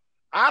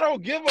 I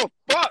don't give a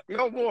fuck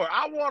no more.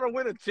 I want to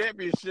win a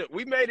championship.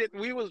 We made it.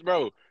 We was,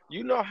 bro.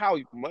 You know how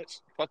much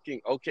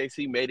fucking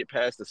OKC made it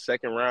past the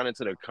second round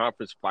into the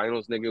conference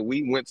finals, nigga?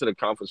 We went to the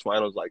conference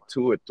finals like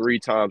 2 or 3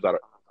 times out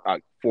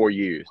of 4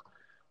 years.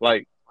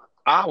 Like,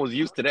 I was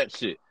used to that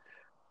shit.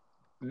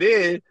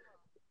 Then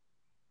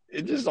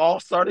it just all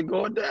started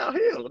going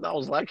downhill. And I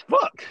was like,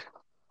 fuck.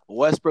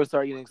 Westbrook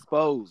started getting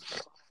exposed.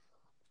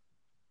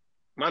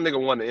 My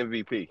nigga won the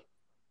MVP.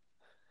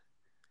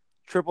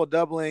 Triple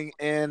doubling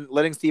and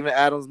letting Steven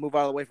Adams move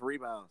out of the way for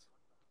rebounds.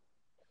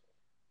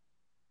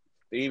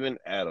 Steven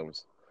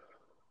Adams.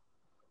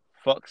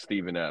 Fuck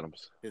Steven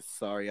Adams.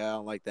 Sorry, I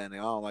don't like that nigga.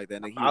 I don't like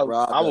that nigga. He I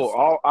robbed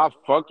us. I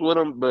fucked with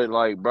him, but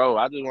like, bro,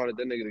 I just wanted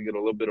that nigga to get a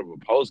little bit of a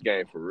post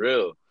game for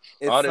real.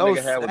 It's All that so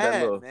nigga had with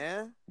sad,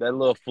 man. that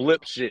little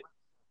flip shit.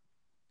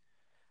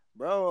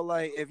 Bro,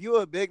 like, if you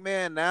a big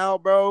man now,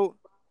 bro,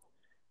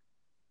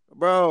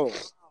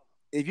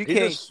 if you He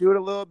can't just shoot a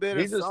little bit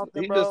or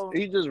something, bro.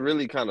 he just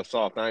really kind of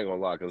soft. I ain't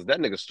gonna lie, cause that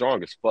nigga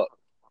strong as fuck.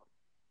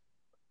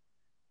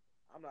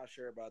 I'm not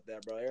sure about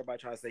that, bro. Everybody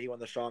trying to say he one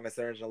of the strongest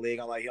centers in the league.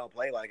 I'm like, he don't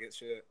play like it,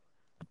 shit.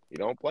 He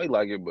don't play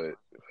like it, but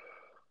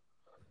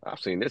I've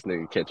seen this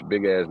nigga catch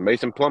big ass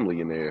Mason Plumlee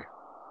in there.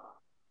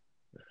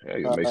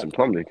 Yeah, Mason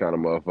Plumlee kind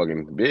of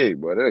motherfucking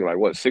big, but they're like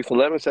what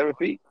 6'11", 7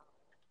 feet.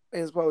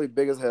 He's probably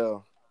big as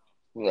hell.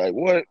 Like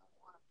what?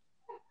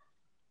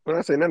 When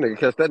I seen that nigga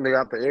catch that nigga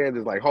out the air and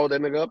just like hold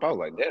that nigga up, I was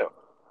like, damn,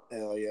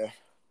 Hell yeah.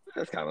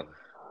 that's kind of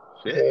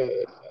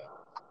shit.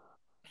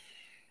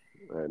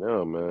 I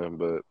know, man,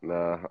 but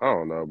nah, I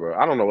don't know, bro.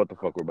 I don't know what the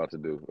fuck we're about to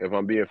do. If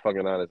I'm being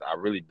fucking honest, I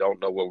really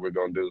don't know what we're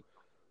gonna do.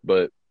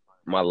 But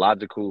my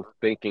logical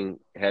thinking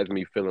has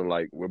me feeling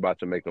like we're about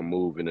to make a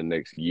move in the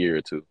next year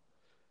or two.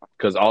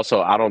 Because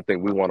also, I don't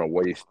think we want to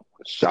waste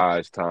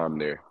Shy's time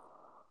there.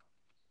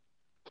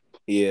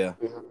 Yeah.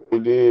 He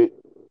did.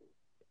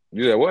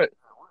 You said what?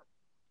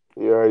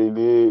 He already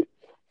did.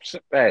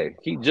 Hey,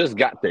 he just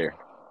got there.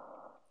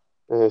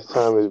 And his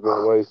time has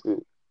been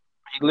wasted.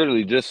 He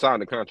literally just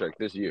signed the contract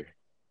this year.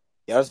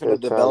 Y'all just finna His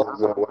time develop has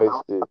been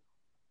wasted.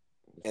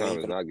 His and then time you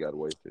has finna not got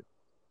wasted.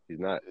 He's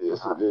not.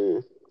 Yes, it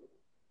is.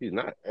 He's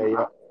not. Hey,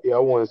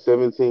 y'all won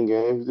 17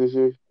 games this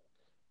year.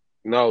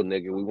 No,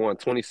 nigga, we won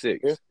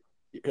 26.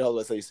 y'all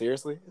let's say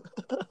seriously.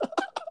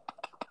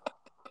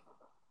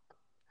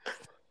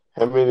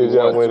 How many We did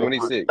y'all won win?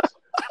 26.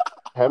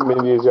 How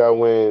many did y'all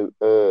win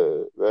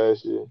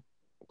last year?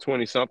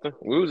 20 something.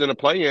 We was in a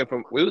play in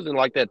from we was in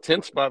like that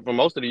 10th spot for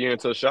most of the year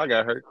until Shaw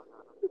got hurt.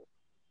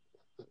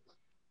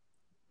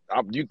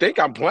 You think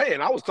I'm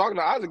playing? I was talking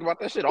to Isaac about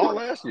that shit all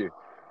last year.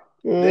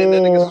 Then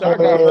that nigga Shaw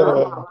got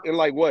hurt in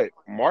like what,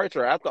 March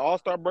or after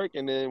All-Star break,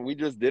 and then we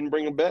just didn't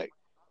bring him back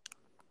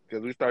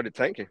because we started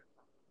tanking.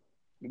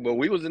 But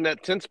we was in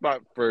that 10th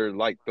spot for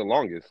like the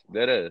longest.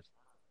 That is.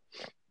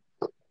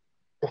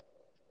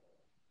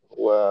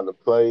 Wow, the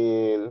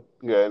play in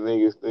got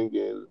niggas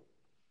thinking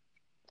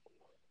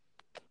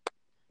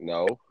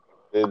No,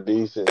 they're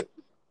decent.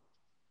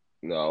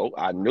 no.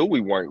 I knew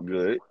we weren't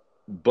good,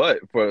 but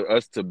for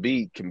us to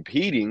be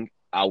competing,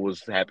 I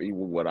was happy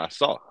with what I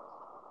saw.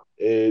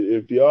 And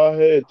if y'all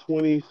had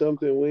 20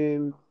 something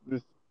wins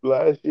this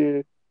last year,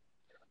 I can't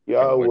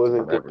y'all wait till the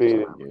wasn't Mavericks suck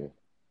competing. again.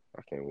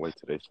 I can't wait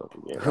till they suck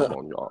again. I'm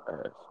on y'all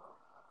ass.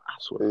 I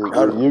swear to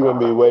God. You're gonna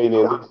be waiting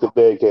at least a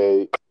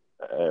decade.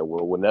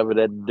 Well, whenever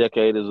that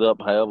decade is up,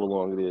 however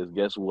long it is,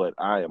 guess what?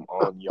 I am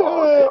on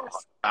y'all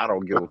ass. I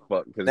don't give a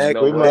fuck because you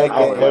know we Next what? might I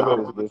not don't decade. like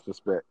ever this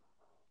disrespect.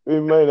 we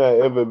might not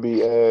ever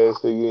be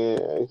ass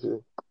again,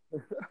 actually.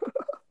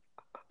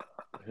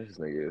 This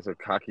nigga is a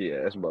cocky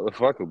ass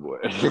motherfucker, boy.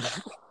 I'm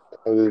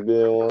just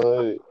being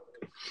 100.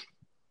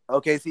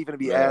 OKC finna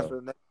be asked Nah. for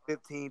the next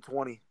 15,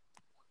 20.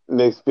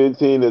 Next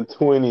 15 to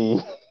 20.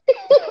 Y'all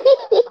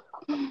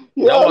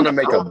y'all want to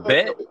make a suck.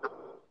 bet?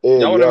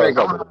 Y'all And want to y'all make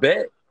a suck.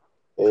 bet?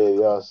 And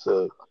y'all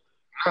suck.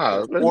 Nah, They're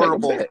let's make a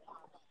horrible. bet.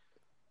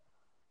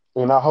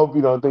 And I hope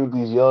you don't think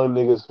these young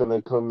niggas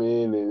finna come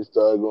in and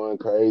start going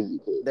crazy.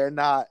 They're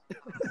not.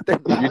 They're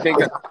You not. think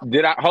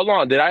did I hold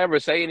on? Did I ever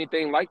say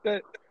anything like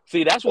that?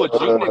 See, that's what you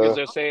niggas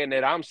are saying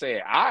that I'm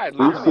saying. I You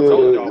literally said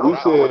told y'all what you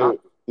I thought. said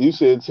you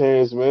said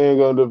Terrence Mann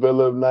gonna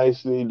develop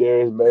nicely.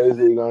 Darius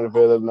Bazley gonna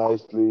develop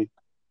nicely.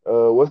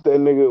 What's that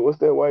nigga? What's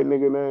that white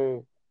nigga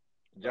name?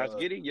 Josh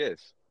Giddey,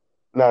 yes.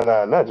 Not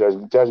Josh.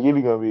 Josh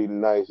Giddey gonna be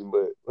nice,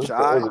 but what's the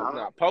Shy. other?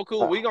 Nah,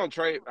 Poku, we gonna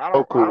trade. I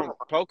Poku. don't.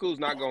 Poku's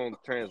not gonna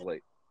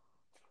translate.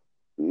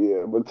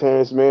 Yeah, but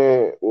Terrence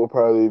Mann will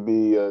probably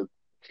be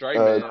Straight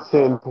man.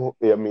 10 point.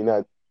 Yeah, I mean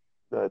not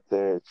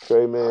Terrence.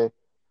 Trey Man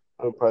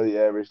will probably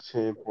average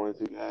 10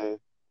 points a game.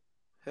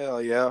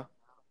 Hell yeah.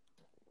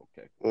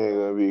 Okay. Ain't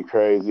gonna be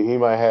crazy. He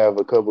might have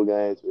a couple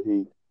games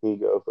where he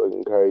go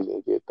fucking crazy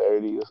and get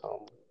 30 or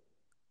something.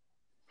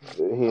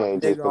 But he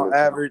ain't Nigga just on gonna.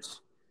 average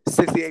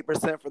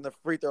 68% from the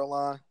free throw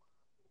line.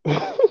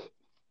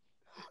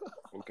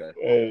 Okay.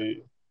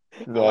 Hey,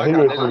 I nah, like he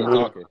how gonna niggas shoot be good.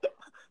 talking.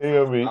 I He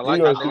like how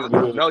gonna shoot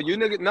niggas. good. No, you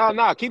niggas. No,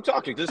 no. Keep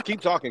talking. Just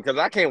keep talking because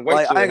I can't wait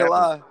Like, till I it ain't gonna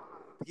happens.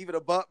 lie. To keep it a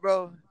buck,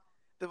 bro.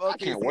 The I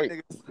can't OKC wait.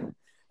 niggas,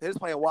 they're just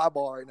playing Y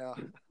ball right now.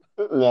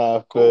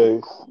 Nah,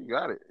 Cool. thanks. You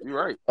got it.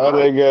 You're right. All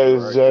they got You're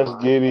is right. Josh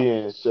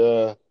Giddey and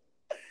Shaw.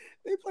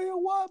 They playing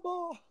Y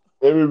ball.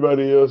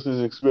 Everybody else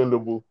is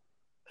expendable.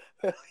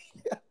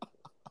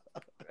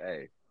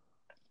 Hey,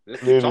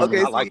 just keep talking.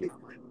 Literally. I like OKC, it.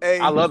 I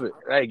hey, love it.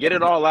 Hey, get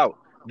it all out.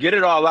 Get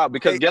it all out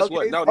because hey, guess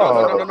what? No, OKC, no,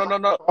 no, no, bro. no, no, no,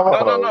 no,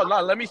 no, no, no,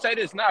 no. Let me say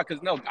this now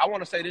because no, I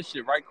want to say this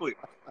shit right quick.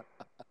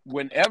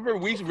 Whenever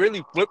we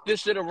really flip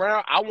this shit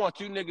around, I want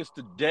you niggas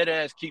to dead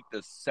ass keep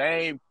the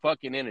same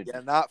fucking Yeah, energy.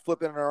 not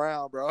flipping it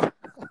around, bro.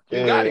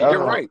 You got Yeah, it.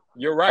 You're right.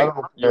 You're I right.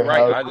 don't You're care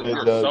right, how Isaac. good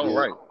You're Doug so is.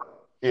 right.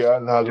 Yeah,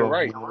 I'm not You're gonna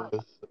right. be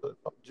honest.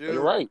 You're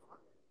Jew, right.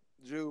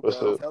 Jew, What's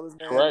bro. up?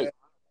 You're right.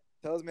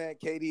 Tell his man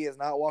KD is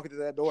not walking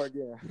through that door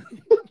again.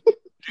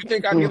 You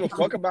think I give a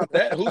fuck about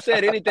that? Who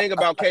said anything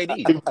about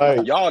KD? He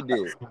might. Y'all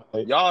did.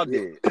 Y'all Yeah.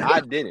 did. I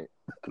didn't.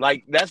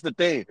 Like that's the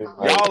thing. He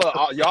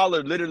might. Y'all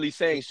are literally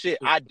saying shit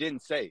I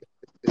didn't say.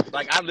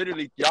 Like I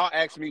literally y'all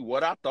asked me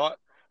what I thought.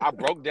 I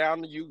broke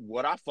down to you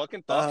what I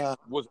fucking thought.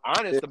 Was Yeah.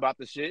 honest about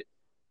the shit,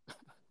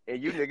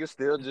 and you niggas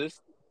still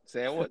just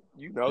saying what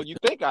you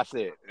think I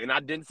said, and I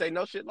didn't say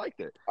no shit like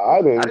that. I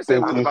I didn't didn't say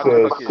think we was you about to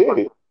said fucking.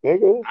 shit,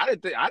 nigga. I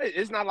didn't think I didn't.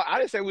 It's not like I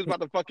didn't say we was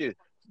about to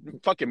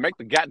fucking make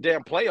the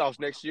goddamn playoffs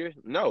next year.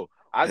 No,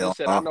 I Hell just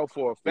said I no. know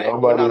for a fact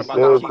we're not Nobody about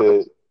to said keep.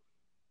 that.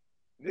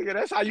 Nigga,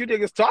 that's how you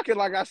niggas talking.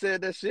 Like I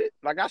said that shit.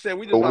 Like I said,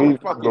 we just But about to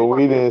but fucking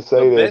we didn't the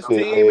say that best shit,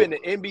 team man.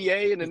 in the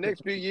NBA in the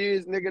next few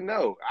years. Nigga,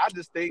 no. I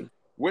just think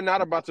we're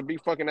not about to be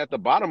fucking at the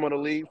bottom of the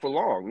league for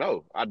long.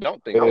 No, I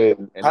don't think that,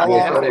 And and How I the long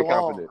have is for that fact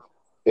long? confidence.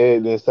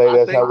 And then say I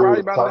that's how think we probably was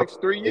about the talking.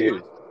 next 3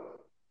 years.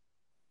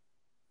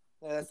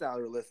 Yeah, that sounds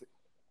realistic.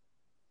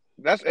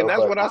 That's what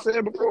Nobody, I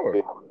said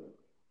before.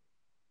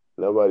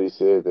 nobody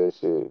said that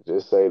shit.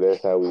 Just say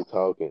that's how we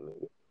talking,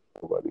 nigga.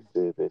 Nobody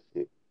said that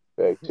shit.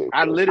 Fact check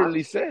I that shit.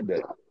 literally said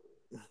that.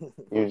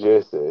 You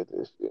just said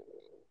this shit.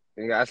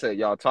 Nigga, I said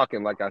y'all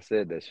talking like I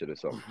said that shit or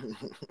something.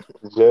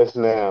 Just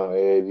now,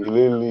 Ed. You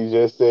literally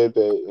just said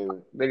that.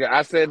 And Nigga,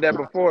 I said that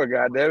before.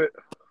 God damn it.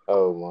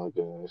 oh my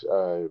gosh.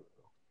 All right.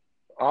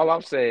 All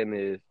I'm saying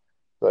is,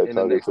 Like in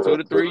the talking next to 2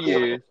 to 3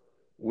 years,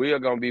 we are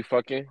gonna be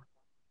fucking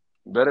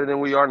better than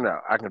we are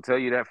now. I can tell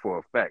you that for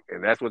a fact,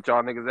 and that's what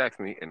y'all niggas asked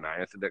me, and I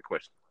answered that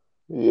question.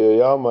 Yeah,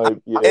 y'all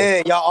might. Yeah.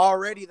 Hey, y'all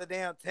already the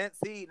damn 10th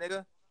seed,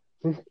 nigga.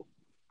 We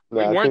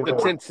Nah, I weren't think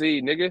the 10th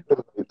seed, nigga.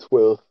 the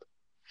 12th.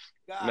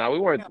 God No, we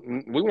weren't.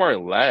 damn. We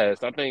weren't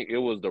last. I think it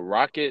was the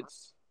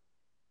Rockets,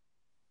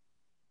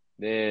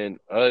 then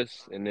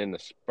us, and then the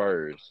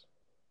Spurs.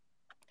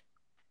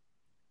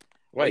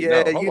 Well, Wait,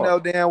 yeah, no, hold you on. know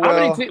damn How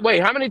many? well.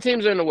 Wait, how many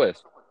teams are in the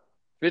West?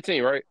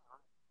 15, right?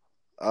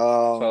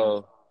 Um,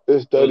 So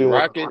It's it was 31.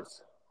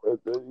 Rockets.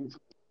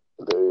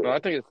 30. No, I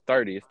think it's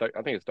 30.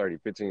 I think it's 30.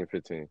 15 and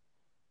 15.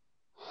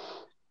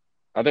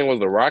 I think it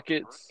was the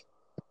Rockets.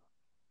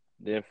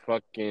 Then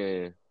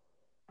fucking.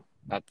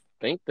 I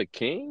think the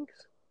Kings.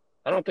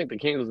 I don't think the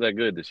Kings was that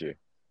good this year.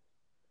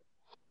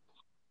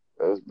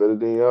 That's better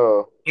than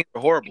y'all. Kings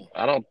are horrible.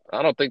 I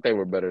don't think they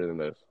were better than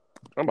us.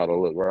 I'm about to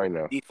look right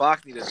now. D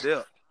Fox need a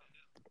dip.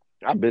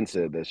 I've been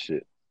said that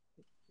shit.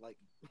 Like,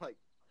 like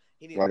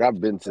he need a Like dip.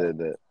 I've been said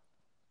that.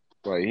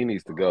 Like he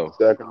needs to go.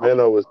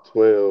 Sacramento was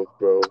 12,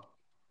 bro.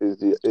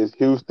 Is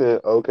Houston,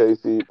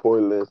 OKC,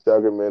 Portland,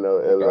 Sacramento,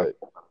 Okay.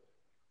 LA.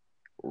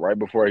 Right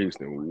before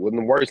Houston. We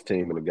wasn't the worst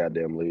team in the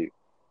goddamn league.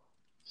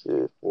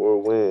 Shit,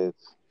 4 wins.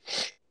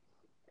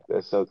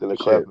 That's something to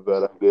clap Shit.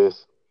 about, I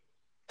guess.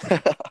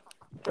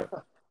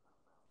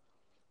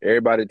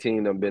 Everybody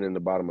team done been in the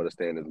bottom of the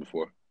standings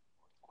before.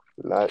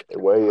 Not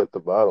way at the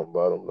bottom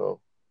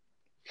though.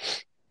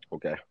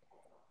 Okay.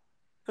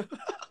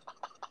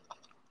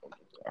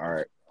 All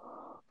right.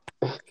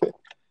 All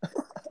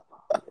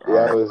Yeah,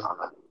 I right. was.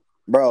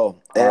 Bro,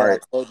 All Ed, I right.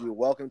 told you,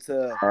 All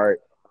right.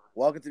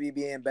 welcome to me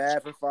being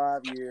bad for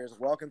 5 years.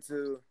 Welcome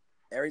to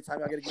every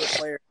time I get a good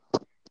player,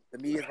 the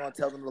media's gonna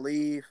tell them to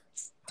leave.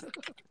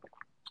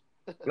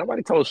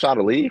 Nobody told Shaw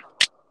to leave.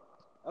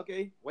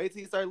 Okay, wait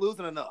till you start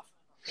losing enough.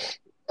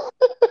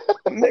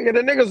 Nigga,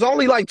 the nigga's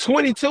only like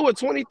 22 or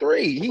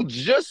 23. He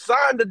just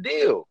signed the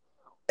deal.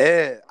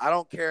 Ed, I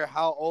don't care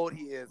how old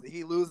he is. If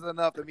he loses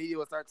enough, the media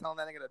will start telling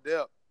that nigga to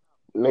dip.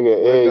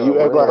 Nigga, We're Ed, gonna you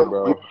act like win,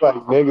 bro.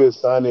 niggas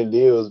signing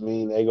deals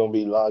mean they gonna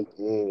be locked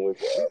in with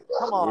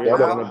Come y'all. on We're That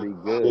now. gonna don't be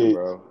good, mean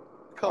bro.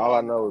 Come All I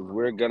on know now. is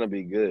we're gonna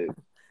be good.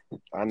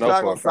 I know Try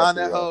for a gonna fact sign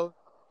we that are. hoe.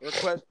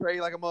 Request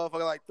trade like a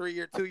motherfucker, like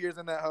 2 years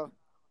in that hoe.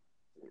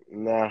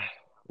 Nah,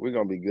 we're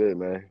gonna be good,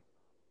 man.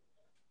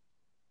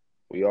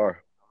 We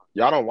are.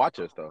 Y'all don't watch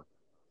us though,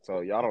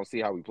 so y'all don't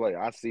see how we play.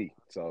 I see,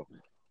 so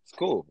it's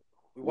cool.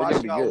 We We're gonna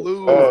watching be y'all good.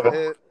 lose,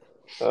 Ed.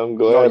 I'm No,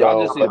 glad I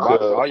y'all just don't see the watch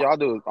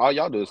box. All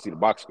y'all do is see the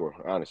box score.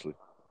 Honestly,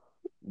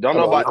 don't I'm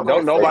nobody, watching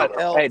don't y'all take nobody,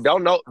 hey,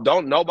 L's.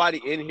 don't nobody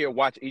in here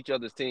watch each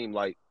other's team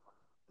like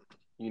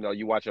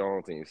you watch your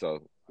own team. So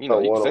I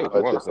don't you can want say to what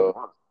you watch want it to say.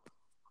 though.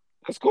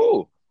 That's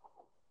cool.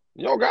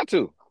 You don't got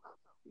to,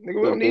 nigga. We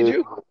The don't need business,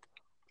 you.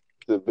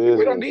 the Nigga,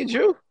 we don't business. need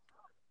you.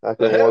 I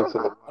The can walk hell, to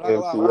the I'm not gonna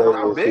lie. When I you think know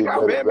how MCA and see big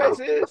our better fan base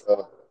is.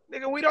 basketball.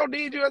 Nigga, we don't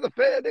need you as a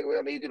fan, nigga. We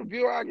don't need you to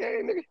view our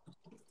game, nigga.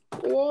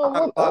 Yeah, I'm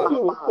not what? I gonna don't lie,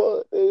 give a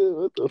fuck. Nigga.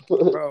 What the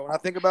fuck? bro. When I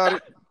think about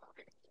it,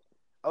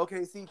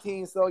 OKC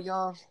team so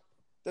young.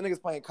 Them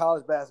niggas playing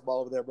college basketball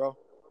over there, bro.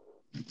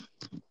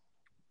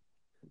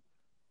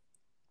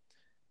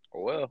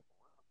 Oh well.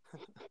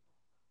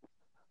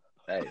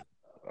 Hey,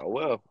 oh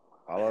well.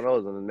 All I know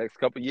is in the next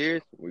couple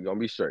years, we're gonna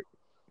be straight.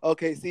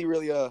 OKC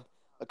really a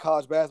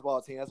college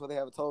basketball team. That's what they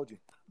haven't told you.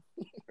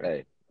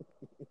 Hey,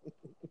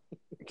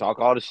 talk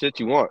all the shit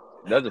you want.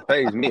 It doesn't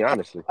phase me,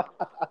 honestly.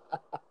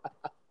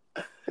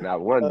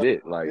 Not one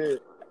bit. Like, Yeah.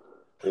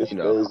 It's you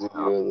know, crazy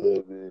you a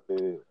little bit.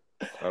 Man.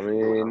 I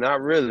mean,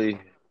 not really.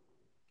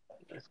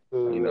 It's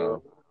cool, You man.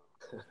 know,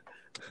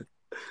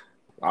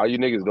 all you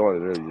niggas doing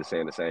is really just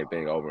saying the same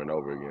thing over and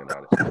over again,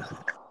 honestly.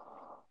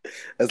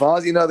 As long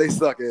as you know they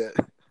suck at it.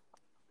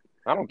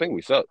 I don't think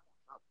we suck.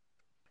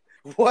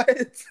 What?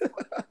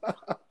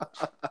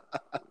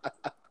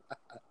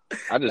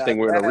 I just Now think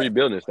we're in a that.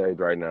 rebuilding stage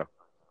right now.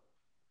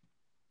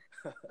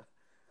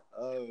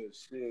 Oh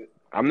shit.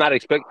 I'm not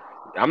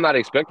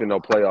expecting no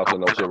playoffs or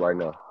no shit right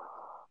now.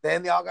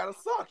 Then y'all gotta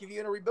suck if you're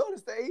in a rebuilding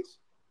stage.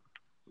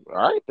 All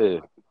right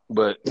then.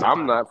 But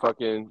I'm not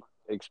fucking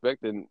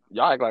expecting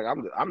y'all act like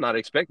I'm not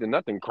expecting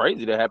nothing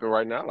crazy to happen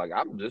right now. Like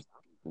I'm just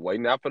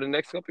waiting out for the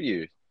next couple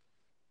years.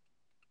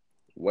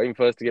 Waiting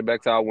for us to get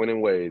back to our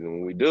winning ways. And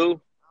when we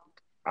do,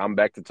 I'm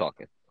back to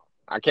talking.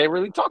 I can't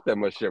really talk that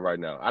much shit right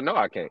now. I know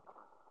I can't.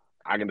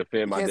 I can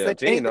defend You my can't say damn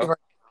team anything. though.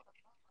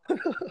 Right?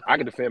 I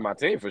can defend my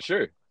team for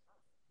sure.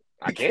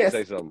 I You can can't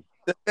say something.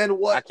 defend I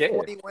what can.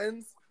 20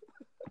 wins.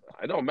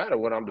 It don't matter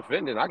what I'm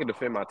defending. I can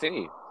defend my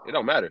team. It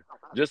don't matter.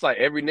 Just like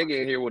every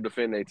nigga in here will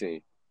defend their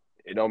team.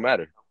 It don't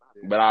matter.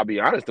 But I'll be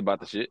honest about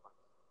the shit.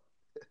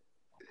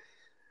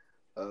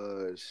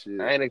 Shit.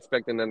 I ain't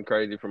expecting nothing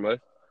crazy from us.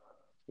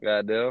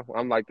 Goddamn.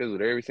 I'm like this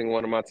with every single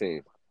one of my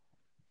teams.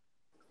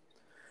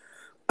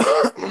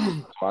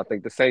 So I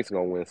think the Saints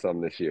gonna win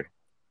something this year.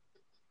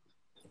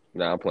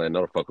 Nah, I'm playing.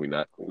 No, the fuck we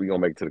not. We gonna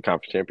make it to the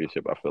conference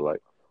championship. I feel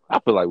like. I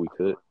feel like we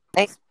could.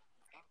 Thanks.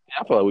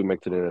 I feel like we make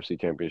it to the NFC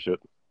championship.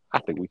 I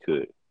think we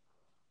could.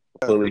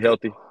 We Fully could.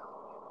 healthy.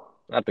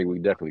 I think we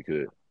definitely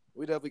could.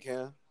 We definitely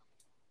can.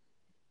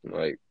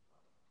 Like,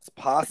 It's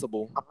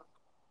possible.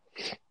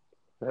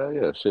 hell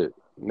yeah, shit.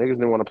 Niggas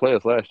didn't want to play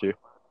us last year.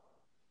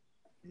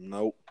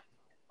 Nope.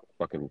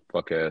 Fucking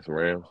fuck ass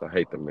Rams. I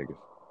hate them niggas.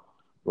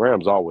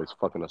 Rams always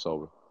fucking us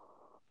over.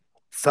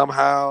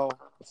 Somehow,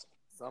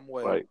 some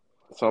way. Like,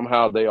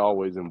 somehow they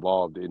always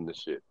involved in the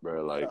shit,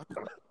 bro. Like,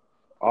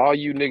 all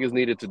you niggas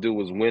needed to do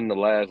was win the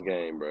last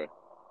game, bro.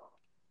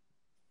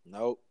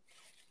 Nope.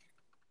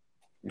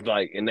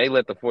 Like, and they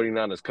let the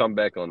 49ers come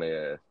back on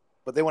their ass.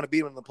 But they want to beat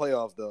them in the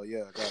playoffs, though.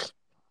 Yeah, got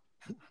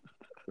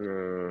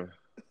it.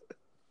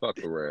 Fuck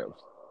the Rams.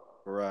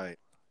 Right.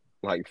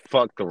 Like,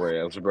 fuck the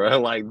Rams, bro.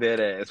 Like, dead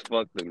ass.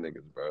 Fuck them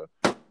niggas, bro.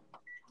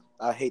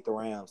 I hate the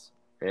Rams.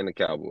 And the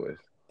Cowboys.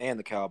 And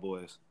the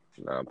Cowboys.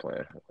 Nah, I'm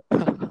playing.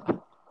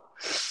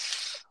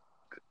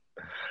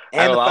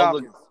 And the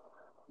Falcons.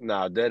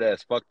 Nah, dead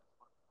ass. Fuck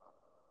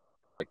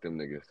like them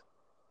niggas.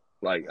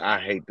 Like, I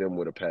hate them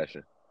with a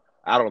passion.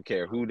 I don't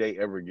care who they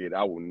ever get.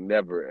 I will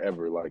never,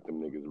 ever like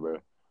them niggas, bro.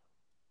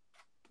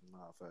 Nah,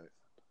 fact.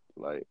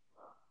 Like,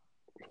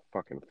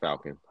 fucking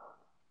Falcon.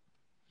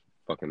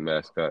 Fucking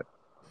mascot.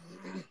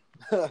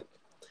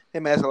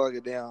 Him acting like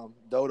a damn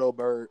dodo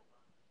bird.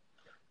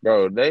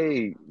 Bro,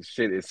 they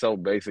shit is so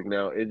basic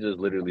now. It just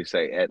literally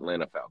say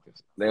Atlanta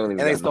Falcons. They don't even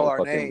And they got stole no our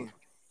fucking name.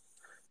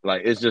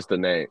 like it's just a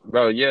name.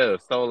 Bro, yeah,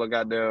 stole a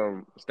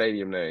goddamn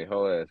stadium name.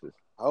 Whole asses.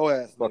 Oh,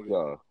 ass Fuck nigga.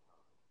 y'all.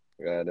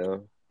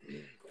 Goddamn.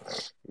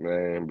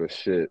 Man, but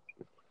shit.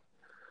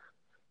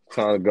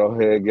 Time to go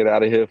ahead and get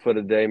out of here for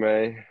the day,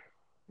 man.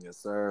 Yes,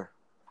 sir.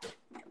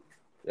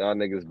 Y'all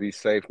niggas be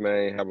safe,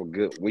 man. Have a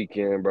good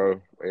weekend,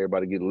 bro.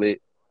 Everybody get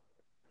lit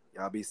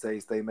Y'all be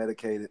safe. Stay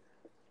medicated.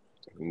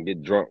 and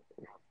get drunk.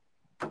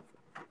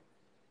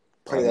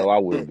 Play I that know I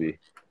will shit. be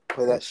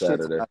Play on that shit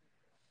Saturday. tonight.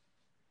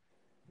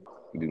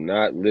 Do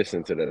not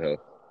listen to that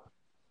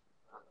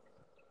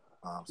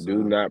hell.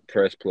 Do not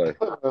press play.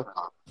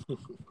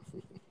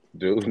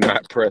 Do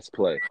not press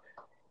play.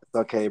 It's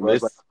okay, bro.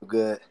 It's like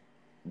good.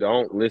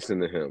 Don't listen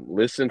to him.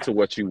 Listen to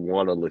what you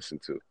want to listen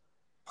to.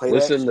 Play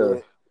Listen that to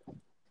shit.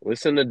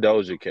 listen to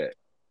Doja Cat.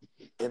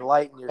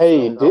 Enlighten yourself.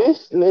 Hey,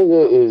 this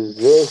nigga is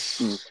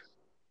zesty.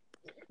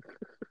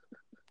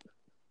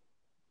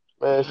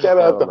 Man, shout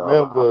out the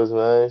members,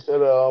 man.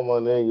 Shout out all my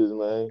niggas,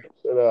 man.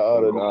 Shout out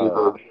all the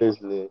niggas that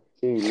listening.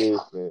 Keep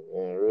listening,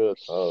 man. Real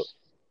talk.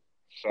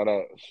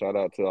 Shout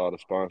out to all the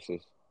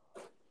sponsors.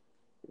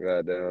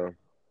 Goddamn.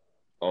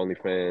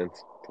 OnlyFans,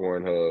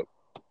 Pornhub,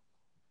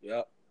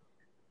 Yep.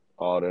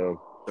 all them.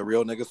 The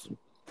real niggas.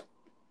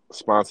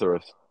 Sponsor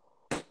us.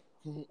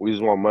 We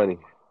just want money.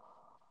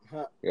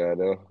 Huh.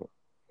 Goddamn.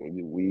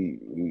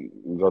 We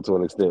go to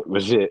an extent.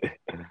 But shit.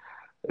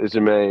 It's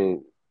your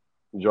man,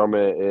 Drum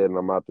Man Ed, and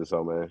I'm out this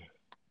hoe, man.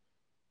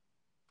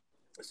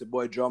 It's your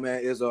boy Joe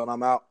Man Izzo, and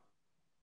I'm out.